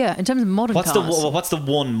in terms of modern What's cars. what's the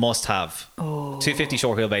one must have? 250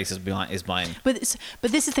 short wheelbase is mine. But this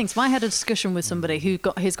is the thing. So I had a discussion with somebody who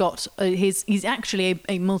he's actually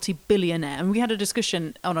a multi-billionaire, and we had a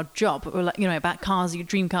discussion on a job, about cars, your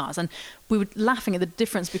dream cars, and we were laughing at the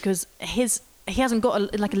difference because he hasn't got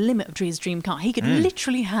a limit of his dream car. He could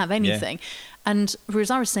literally have anything. And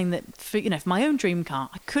whereas I was saying that for my own dream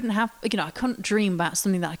car, I couldn't have, I couldn't dream about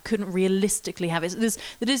something that I couldn't realistically have. There's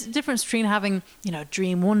a difference between having, a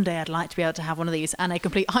dream one day I'd like to be able to have one of these, and a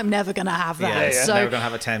complete, I'm never going to have that. Yeah, So never going to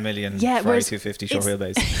have a 10 million Ferrari whereas 250 short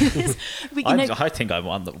it's- wheelbase. but, I think I'm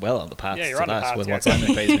on the path Yeah, you're to on the that path, with yeah. what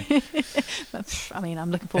Simon pays me. I mean,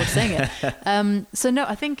 I'm looking forward to seeing it. So no,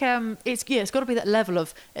 I think it's got to be that level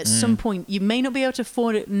of at some point you may not be able to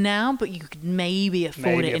afford it now, but you could maybe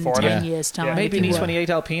afford it in 10 years' time. Yeah. Maybe if an you were. E28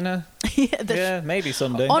 Alpina. Yeah, Maybe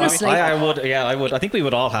someday. Honestly- I would. Yeah, I would. I think we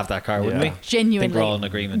would all have that car, wouldn't Yeah. we? genuinely I think we're all in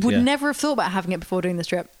agreement. would yeah. never have thought about having it before doing this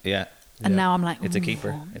trip, Yeah. and now I'm like, It's a "Ooh."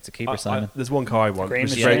 keeper. It's a keeper, Simon. There's one car I want, Green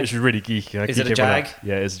which is, machine. which is really geeky. I Is geek it a everyone Jag? out.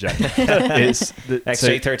 Yeah, it's a Jag. It's the,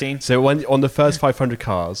 XJ13? So on the first 500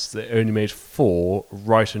 cars, they only made 4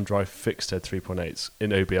 right and drive fixed head 3.8s in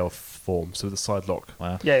OBL form, so with a side lock.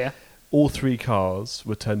 Wow. Yeah. All 3 cars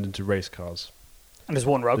were turned into race cars. And there's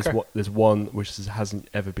one road car. There's one which hasn't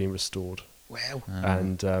ever been restored. Wow.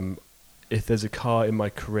 And if there's a car in my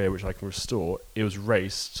career which I can restore, it was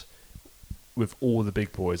raced with all the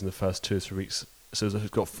big boys in the first 2 or 3 weeks. So it's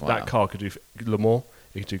got Wow. that car could do Le Mans,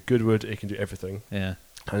 it can do Goodwood, it can do everything, Yeah.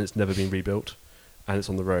 and it's never been rebuilt, and it's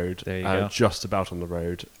on the road, There you go. just about on the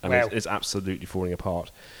road, and Wow. it's absolutely falling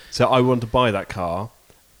apart. So I want to buy that car,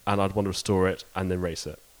 and I'd want to restore it and then race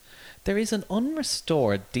it. There is an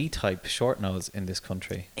unrestored D-type short nose in this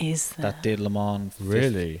country Is there? that did Le Mans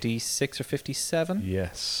Really? 56 or 57.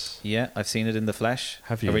 Yes. Yeah, I've seen it in the flesh.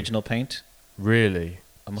 Have you? Original paint. Really?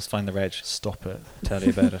 I must find the reg. Stop it. Tell you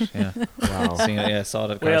about it. Yeah. Wow. Seen it, yeah, saw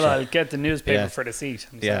it at car Well, show. I'll get the newspaper Yeah. for the seat.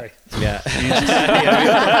 I'm Yeah, sorry. yeah.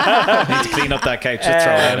 Yeah, need to clean up that couch. Just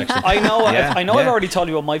throw it out, actually. I know. Yeah, I know. I've yeah. already told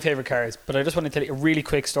you what my favorite car is, but I just want to tell you a really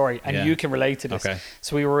quick story, and Yeah. you can relate to this. Okay.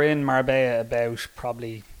 So we were in Marbella about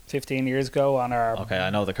probably 15 years ago on our Okay, I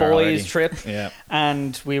know the car boys already. trip, Yeah.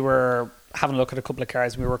 and we were having a look at a couple of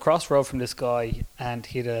cars. We were across the road from this guy, and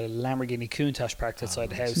he had a Lamborghini Countach parked outside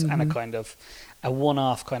the house, and a kind of a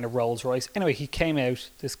one-off kind of Rolls Royce. Anyway, he came out.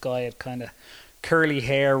 This guy had kind of curly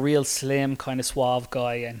hair, real slim, kind of suave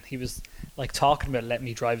guy, and he was like talking about letting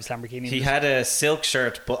me drive his Lamborghini. He had a silk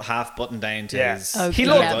shirt, but half buttoned down to Yeah. his. Oh, He yeah.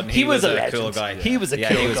 looked. button. He was a cool legend. guy. He was a yeah,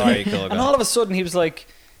 cool he was guy. a very cool guy. And all of a sudden, he was like,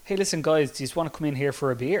 "Hey, listen, guys, do you just want to come in here for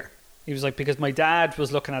a beer?" He was like, because my dad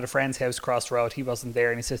was looking at a friend's house across the road. He wasn't there,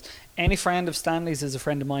 and he says, "Any friend of Stanley's is a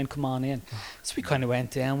friend of mine. Come on in." So we kind of went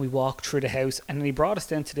down. We walked through the house, and then he brought us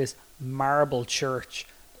down to this marble church,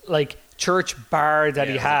 like church bar that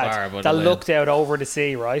Yeah, he it was a had bar above that the lane. looked out over the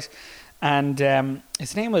sea, right? And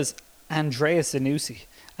his name was Andreas Zanussi.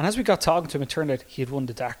 And as we got talking to him, it turned out he had won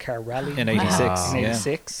the Dakar Rally In 86. in yeah.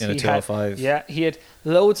 86. In a He 205. had, he had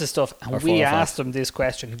loads of stuff. And Or we 405. asked him this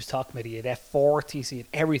question. He was talking about he had F40s, he had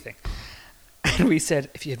everything. And we said,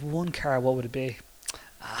 if you had one car, what would it be?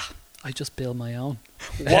 I just build my own.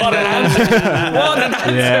 What an answer. What an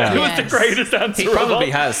answer. Yeah. It was the Yes. greatest answer He of probably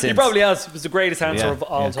all. has He since. probably has. It was the greatest answer Yeah, of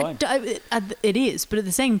all yeah. time. It is, but at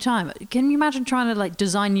the same time, can you imagine trying to like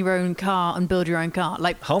design your own car and build your own car?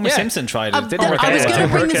 Like Homer Yeah. Simpson tried it. I, Didn't work I was out. going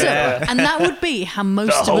to bring this Yeah. up, and that would be how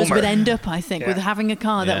most of us Homer. would end up. I think with Yeah. having a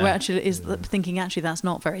car that Yeah. we're actually is thinking actually that's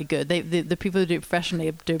not very good. The people who do it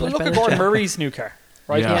professionally do a But much look better at Gordon job. Murray's new car,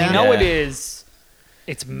 right? Yeah. We know Yeah. it is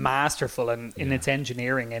it's masterful in its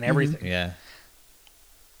engineering and everything. Yeah.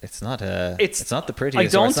 It's not the prettiest. I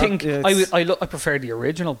don't think it's- I prefer the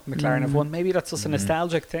original McLaren F1. Maybe that's just a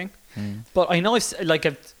nostalgic thing. But I know it's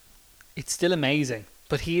still amazing.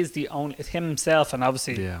 But he is the only, him himself and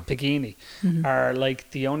obviously Pagini are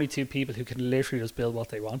like the only two people who can literally just build what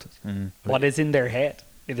they wanted. What is in their head.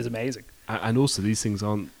 It is amazing. And also, these things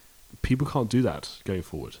people can't do that going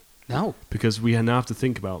forward. No. Because we now have to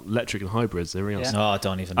think about electric and hybrids and everything else. No,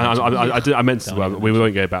 don't even. I meant to, Don't we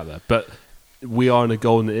won't go back there. But we are in a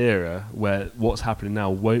golden era where what's happening now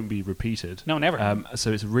won't be repeated. No, never.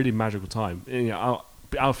 So it's a really magical time. You know,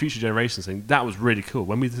 our future generations thing, that was really cool.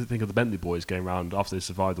 When we think of the Bentley boys going around after they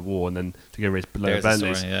survived the war and then to go race below There's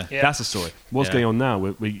Bentleys, the story, Yeah. that's the story. What's Yeah. going on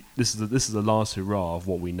now? This is the last hurrah of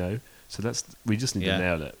what we know. So we just need to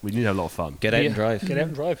nail it. We need to have a lot of fun. Get out and drive. Get out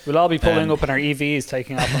and drive. We'll all be pulling up in our EVs,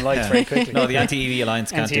 taking off on lights very quickly. No, the Anti-EV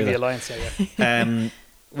Alliance can't do NTV that. Alliance, yeah.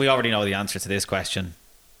 We already know the answer to this question.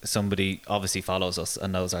 Somebody obviously follows us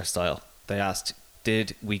and knows our style. They asked,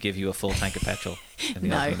 did we give you a full tank of petrol in the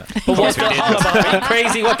No. opening? But what's the Are you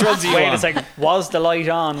crazy? What drugs are you Wait on? a second. Was the light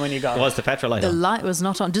on when you got Was the petrol light The on? light was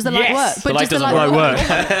not on. Does the light Yes! work? The light does doesn't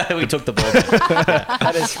work. we took the bulb.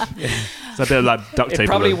 That is, It's a bit of like duct tape. it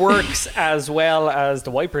probably on it. works as well as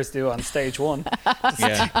the wipers do on stage one.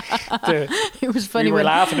 Yeah. It was funny We were when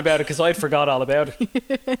laughing about it because I'd forgot all about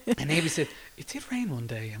it. And Amy said, it did rain one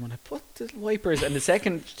day, and when I put the wipers, and the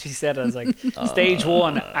second she said it, I was like, stage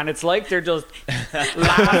one, and it's like they're just laughing,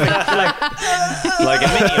 Like a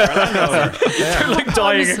Mini or a Land Rover. they're like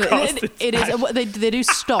dying honestly, across it is. They do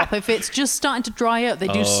stop if it's just starting to dry out. They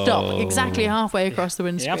do stop exactly halfway across the You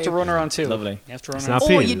windscreen. have to run around too. Lovely. You have to run It's around. not Or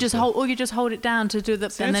feeling you it. just hold it down to do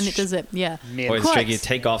the, and then it does it. Yeah. Or it's Quite. tricky. You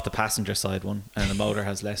take off the passenger side one and the motor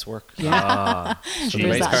has less work. Yeah. So the There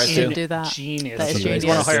is race that. cars You do. can do that. Genius. That is You want to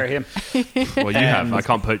genius. hire him. Well, you have. I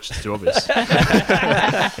can't poach. It's too obvious.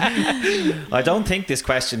 I don't think this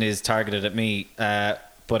question is targeted at me,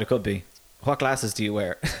 but it could be. What glasses do you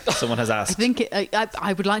wear? Someone has I asked. think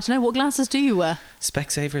I would like to know, what glasses do you wear?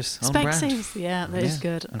 Specsavers on brand. Specsavers. Yeah, that is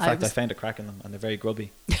good. In fact, I found a crack in them, and they're very grubby.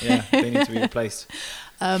 Yeah, they need to be replaced.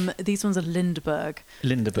 These ones are Lindbergh.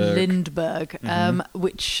 Lindbergh.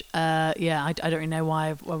 Which I don't really know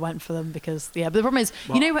why I went for them because but the problem is,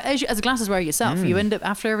 as a glasses wearer yourself, you end up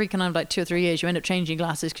after every kind of like 2 or 3 years, you end up changing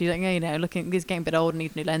glasses because you're like, looking, these getting a bit old,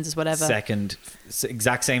 need new lenses, whatever.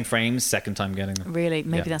 Exact same frames, second time getting them. Really,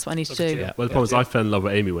 maybe that's what I need to do. Yeah. Well, the problem is I fell in love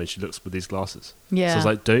with Amy when she looks with these glasses. Yeah. So I was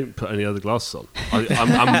like, don't put any other glasses on.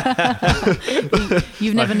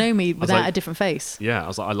 You've never known me without like- a different face. I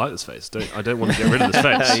was like, I like this face. I don't want to get rid of this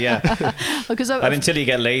face. Yeah. Because And until you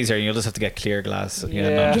get laser, you'll just have to get clear glass.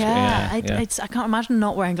 I can't imagine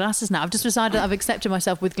not wearing glasses now. I've just decided I've accepted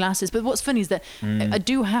myself with glasses. But what's funny is that I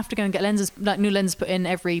do have to go and get lenses, like new lenses put in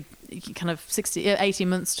every kind of 18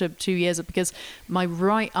 months to 2 years, because my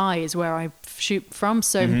right eye is where I shoot from.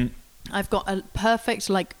 So I've got a perfect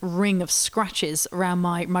like ring of scratches around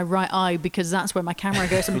my right eye because that's where my camera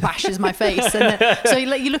goes and bashes my face. And then, so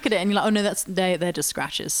you look at it and you're like, oh no, they're just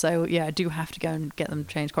scratches. So yeah, I do have to go and get them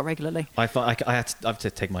changed quite regularly. I have to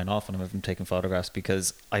take mine off when I'm taking photographs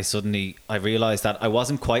because I realised that I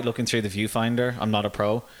wasn't quite looking through the viewfinder. I'm not a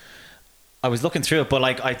pro. I was looking through it, but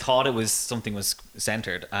like I thought something was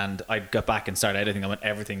centered, and I got back and started editing. I went,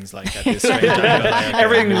 everything's like at this strange angle.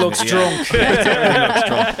 Everything looks drunk. Everything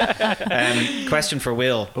looks drunk. Question for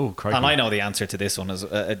Will. Oh, crikey. And I know the answer to this one is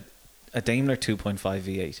a Daimler 2.5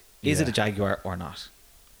 V8. Is it a Jaguar or not?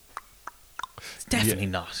 It's definitely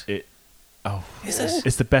not. Is it?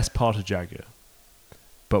 It's the best part of Jaguar,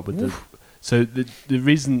 but with the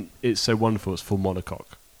reason it's so wonderful is full monocoque.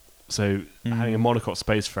 So having a monocoque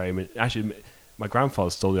space frame, actually, my grandfather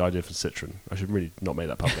stole the idea from Citroen. I should really not make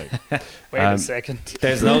that public. Wait a second.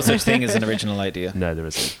 There's no such thing as an original idea. No, there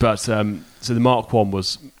isn't. But so the Mark 1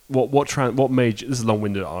 was what made this is a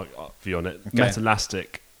long-winded view on it. Okay.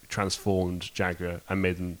 Metalastic transformed Jaguar and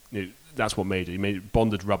made them. That's what made it. He made it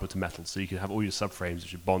bonded rubber to metal, so you could have all your subframes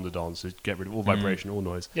which are bonded on, so you get rid of all vibration, all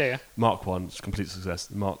noise. Yeah. Mark 1 was a complete success.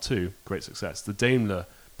 Mark 2, great success. The Daimler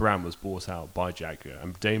brand was bought out by Jaguar,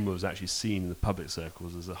 and Daimler was actually seen in the public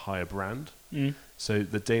circles as a higher brand. So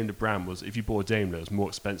the Daimler brand was, if you bought a Daimler, it was more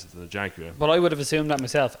expensive than a Jaguar. Well, I would have assumed that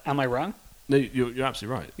myself. Am I wrong? No, you're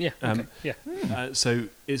absolutely right. Yeah. Okay. So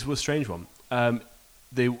it was a strange one. The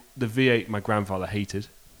V8 my grandfather hated,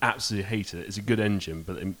 absolutely hated it. It's a good engine,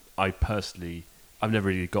 but I've never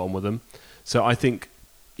really got on with them. So I think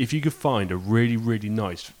if you could find a really, really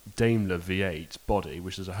nice Daimler V8 body,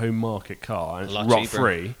 which is a home market car, and it's rot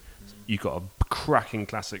free, you've got a cracking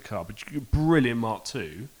classic car, but you get a brilliant Mark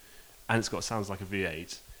II, and it's got sounds like a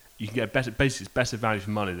V8. you can get basically it's better value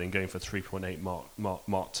for money than going for 3.8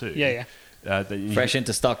 Mark II. Yeah. Fresh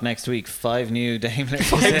into stock next week. 5 new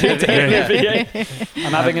Daimlers.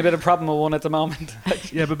 I'm having a bit of problem with one at the moment.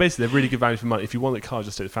 Yeah, but basically they're really good value for money. If you want a car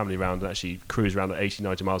just to take the family around and actually cruise around at 80,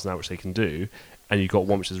 90 miles an hour, which they can do, and you've got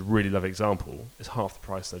one which is a really lovely example, it's half the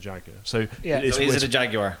price of a Jaguar. So, Yeah. So is it a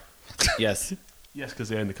Jaguar? Yes. Yes, because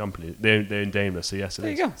they own the company. They own Daimler, so yes, it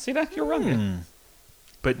There is. you go. See that? You're wrong. Yeah.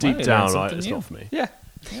 But deep Well, down, learn something it's new. not for me. Yeah.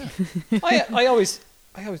 I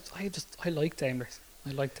like Daimlers.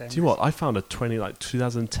 I like Daimlers. Do you know what? I found a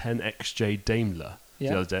 2010 XJ Daimler the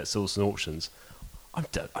other day at Silverstone Auctions. I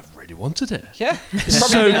really wanted it. Yeah. It's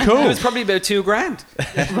so cool. It was probably about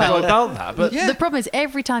 $2,000. Well, about that, but The problem is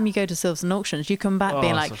every time you go to Silverstone auctions, you come back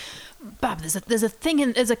being like, Bab, there's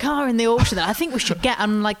a car in the auction that I think we should get.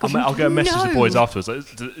 I'm like, I'll go and message the no. boys afterwards. Like,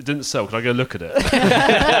 it didn't sell. Can I go look at it?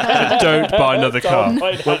 Don't buy another car.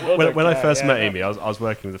 When I first met Amy, I was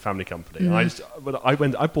working with a family company. And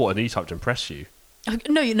I bought an E-Type to impress you.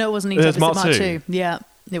 No, it wasn't It was E-Type, Mark Mark II. II. Yeah,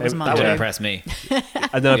 it was That Mark That would II. impress me.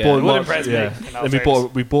 And then I bought a would Mark. impress me. Yeah. In all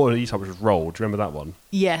Then we bought an E-Type which was rolled. Do you remember that one?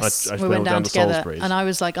 Yes, I we went down to together, Salisbury's and I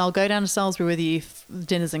was like, "I'll go down to Salisbury with you,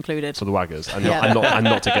 dinner's included." for the waggers, and Yeah.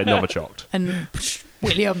 not to get Novichoked. And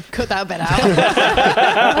William, cut that bit out.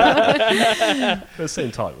 At the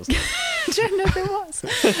same time, wasn't it? I don't know if it was.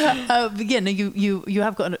 But yeah, no, you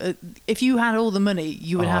have got. If you had all the money,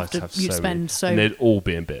 you would have to. You'd spend so. And they'd all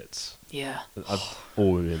be in bits. Yeah.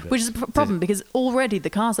 All be in bits. Which is a problem because already the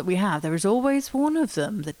cars that we have, there is always one of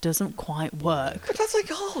them that doesn't quite work. But that's like,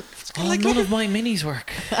 None of my minis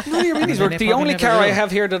work. none of your minis work. The only car I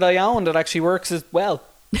have here that I own that actually works is, well,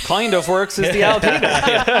 kind of works is the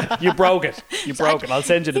Alpina. You broke it. You broke it. I'll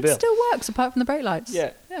send you the It bill. still works apart from the brake lights.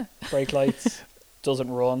 Yeah. Brake lights.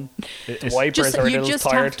 Doesn't run. The It's- wipers are a You little just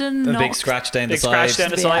tired. have to A not. big scratch down the Big scratch side.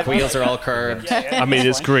 down the side. Wheels are all curved. I mean,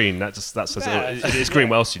 it's green. That's it's green.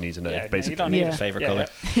 What else do you need to know? Yeah, you basically, don't need Yeah. it. Favorite Yeah,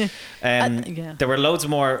 colour. Yeah. There were loads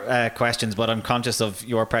more questions, but I'm conscious of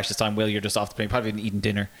your precious time. Will, you're just off the plane, probably been eating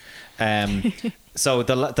dinner. So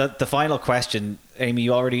the final question, Amy,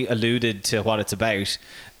 you already alluded to what it's about,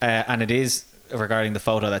 and it is regarding the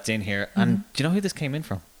photo that's in here. And do you know who this came in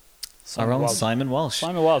from? Our own Walsh. Simon Walsh.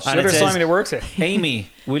 Simon Walsh. And The it other says, Simon who works here. Amy,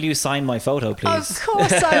 will you sign my photo, please? Of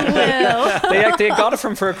course I will. They got it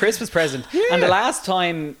from for a Christmas present. And the last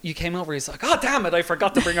time you came over, he's like, "Oh damn it, I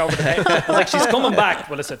forgot to bring over the name." I was like, "She's coming back."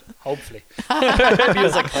 Well, I said, "Hopefully." He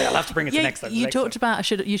was like, "I'll have to bring it to next time." You next talked time.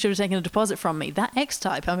 about you should have taken a deposit from me. That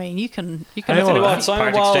X-Type. I mean, you can. I tell you on. what,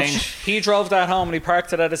 Simon Part Walsh, exchange. he drove that home and he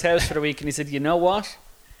parked it at his house for the week, and he said, "You know what?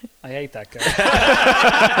 I hate that guy."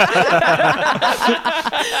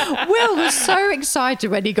 Will was so excited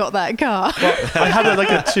when he got that car. I had like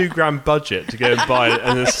a $2,000 budget to go and buy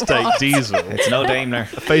an estate diesel. It's no Daimler.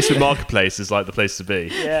 Facebook Marketplace is like the place to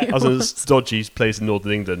be. Yeah. I was in this dodgy place in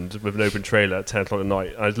northern England with an open trailer at 10 o'clock at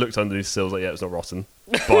night. And I looked underneath the sills like, yeah, it's not rotten.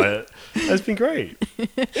 Buy it. It's been great.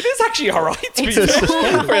 It is actually all right. To be It's fair. a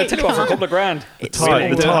cool For a tell you what, for a couple of grand. The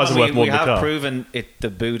tyres are worth more we than the have car. proven the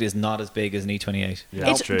boot is not as big as an E28. Yeah,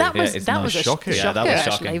 that's true. That was Yeah, it's that not was a shocking. shocker, Yeah, that was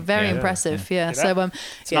actually. shocking. Very Yeah. impressive. Yeah. See So that?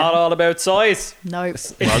 It's yeah. not all about size. No.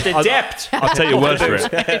 It's the depth. I'll take your word for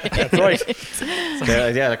it. That's right.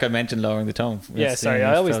 Yeah, like I mentioned, lowering the tone. Yeah, Yes, sorry,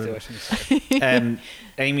 I always do it.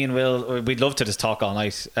 Amy and Will, we'd love to just talk all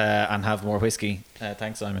night and have more whiskey.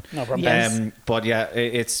 Thanks, Simon. No problem. Yes. But yeah,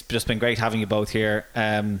 it's just been great having you both here.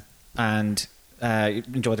 And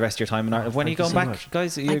enjoy the rest of your time in Ireland. When are you Thank you going so back, much.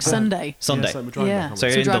 guys? Are you Like going- Sunday. Sunday. Yeah, so we're driving Yeah. back, aren't So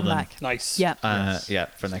we? you're in driving Dublin. back. Nice. Yeah. Yeah,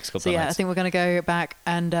 for the next couple So of yeah, I nights. think we're going to go back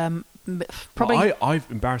and probably. I've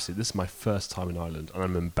embarrassed it. This is my first time in Ireland, and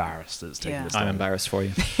I'm embarrassed that it's taken Yeah. this I'm long. embarrassed for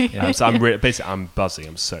you. So basically, I'm buzzing.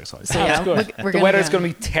 I'm so excited. So yeah, That's good. we're The gonna weather's go.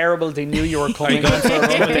 going to be terrible. They knew you were Are you coming. going for a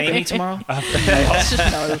run with Amy tomorrow? I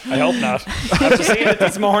hope not. After seeing it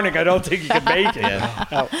this morning, I don't think you can make it.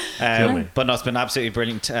 Yeah. No. But no, it's been absolutely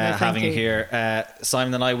brilliant thank having you you. here.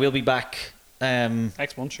 Simon and I will be back.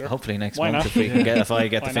 Next month, sure. Hopefully next Why month not? if we can if I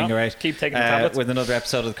get Why the finger not? out. Keep taking the tablets. with another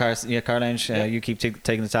episode of the Car Lounge. You keep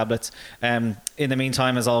taking the tablets. In the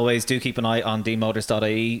meantime, as always, do keep an eye on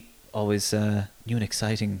deanmotors.ie. Always new and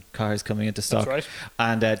exciting cars coming into stock. That's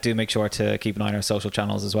And do make sure to keep an eye on our social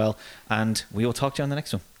channels as well. And we will talk to you on the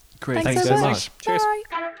next one. Great. Thanks Thanks so so much. much. Cheers.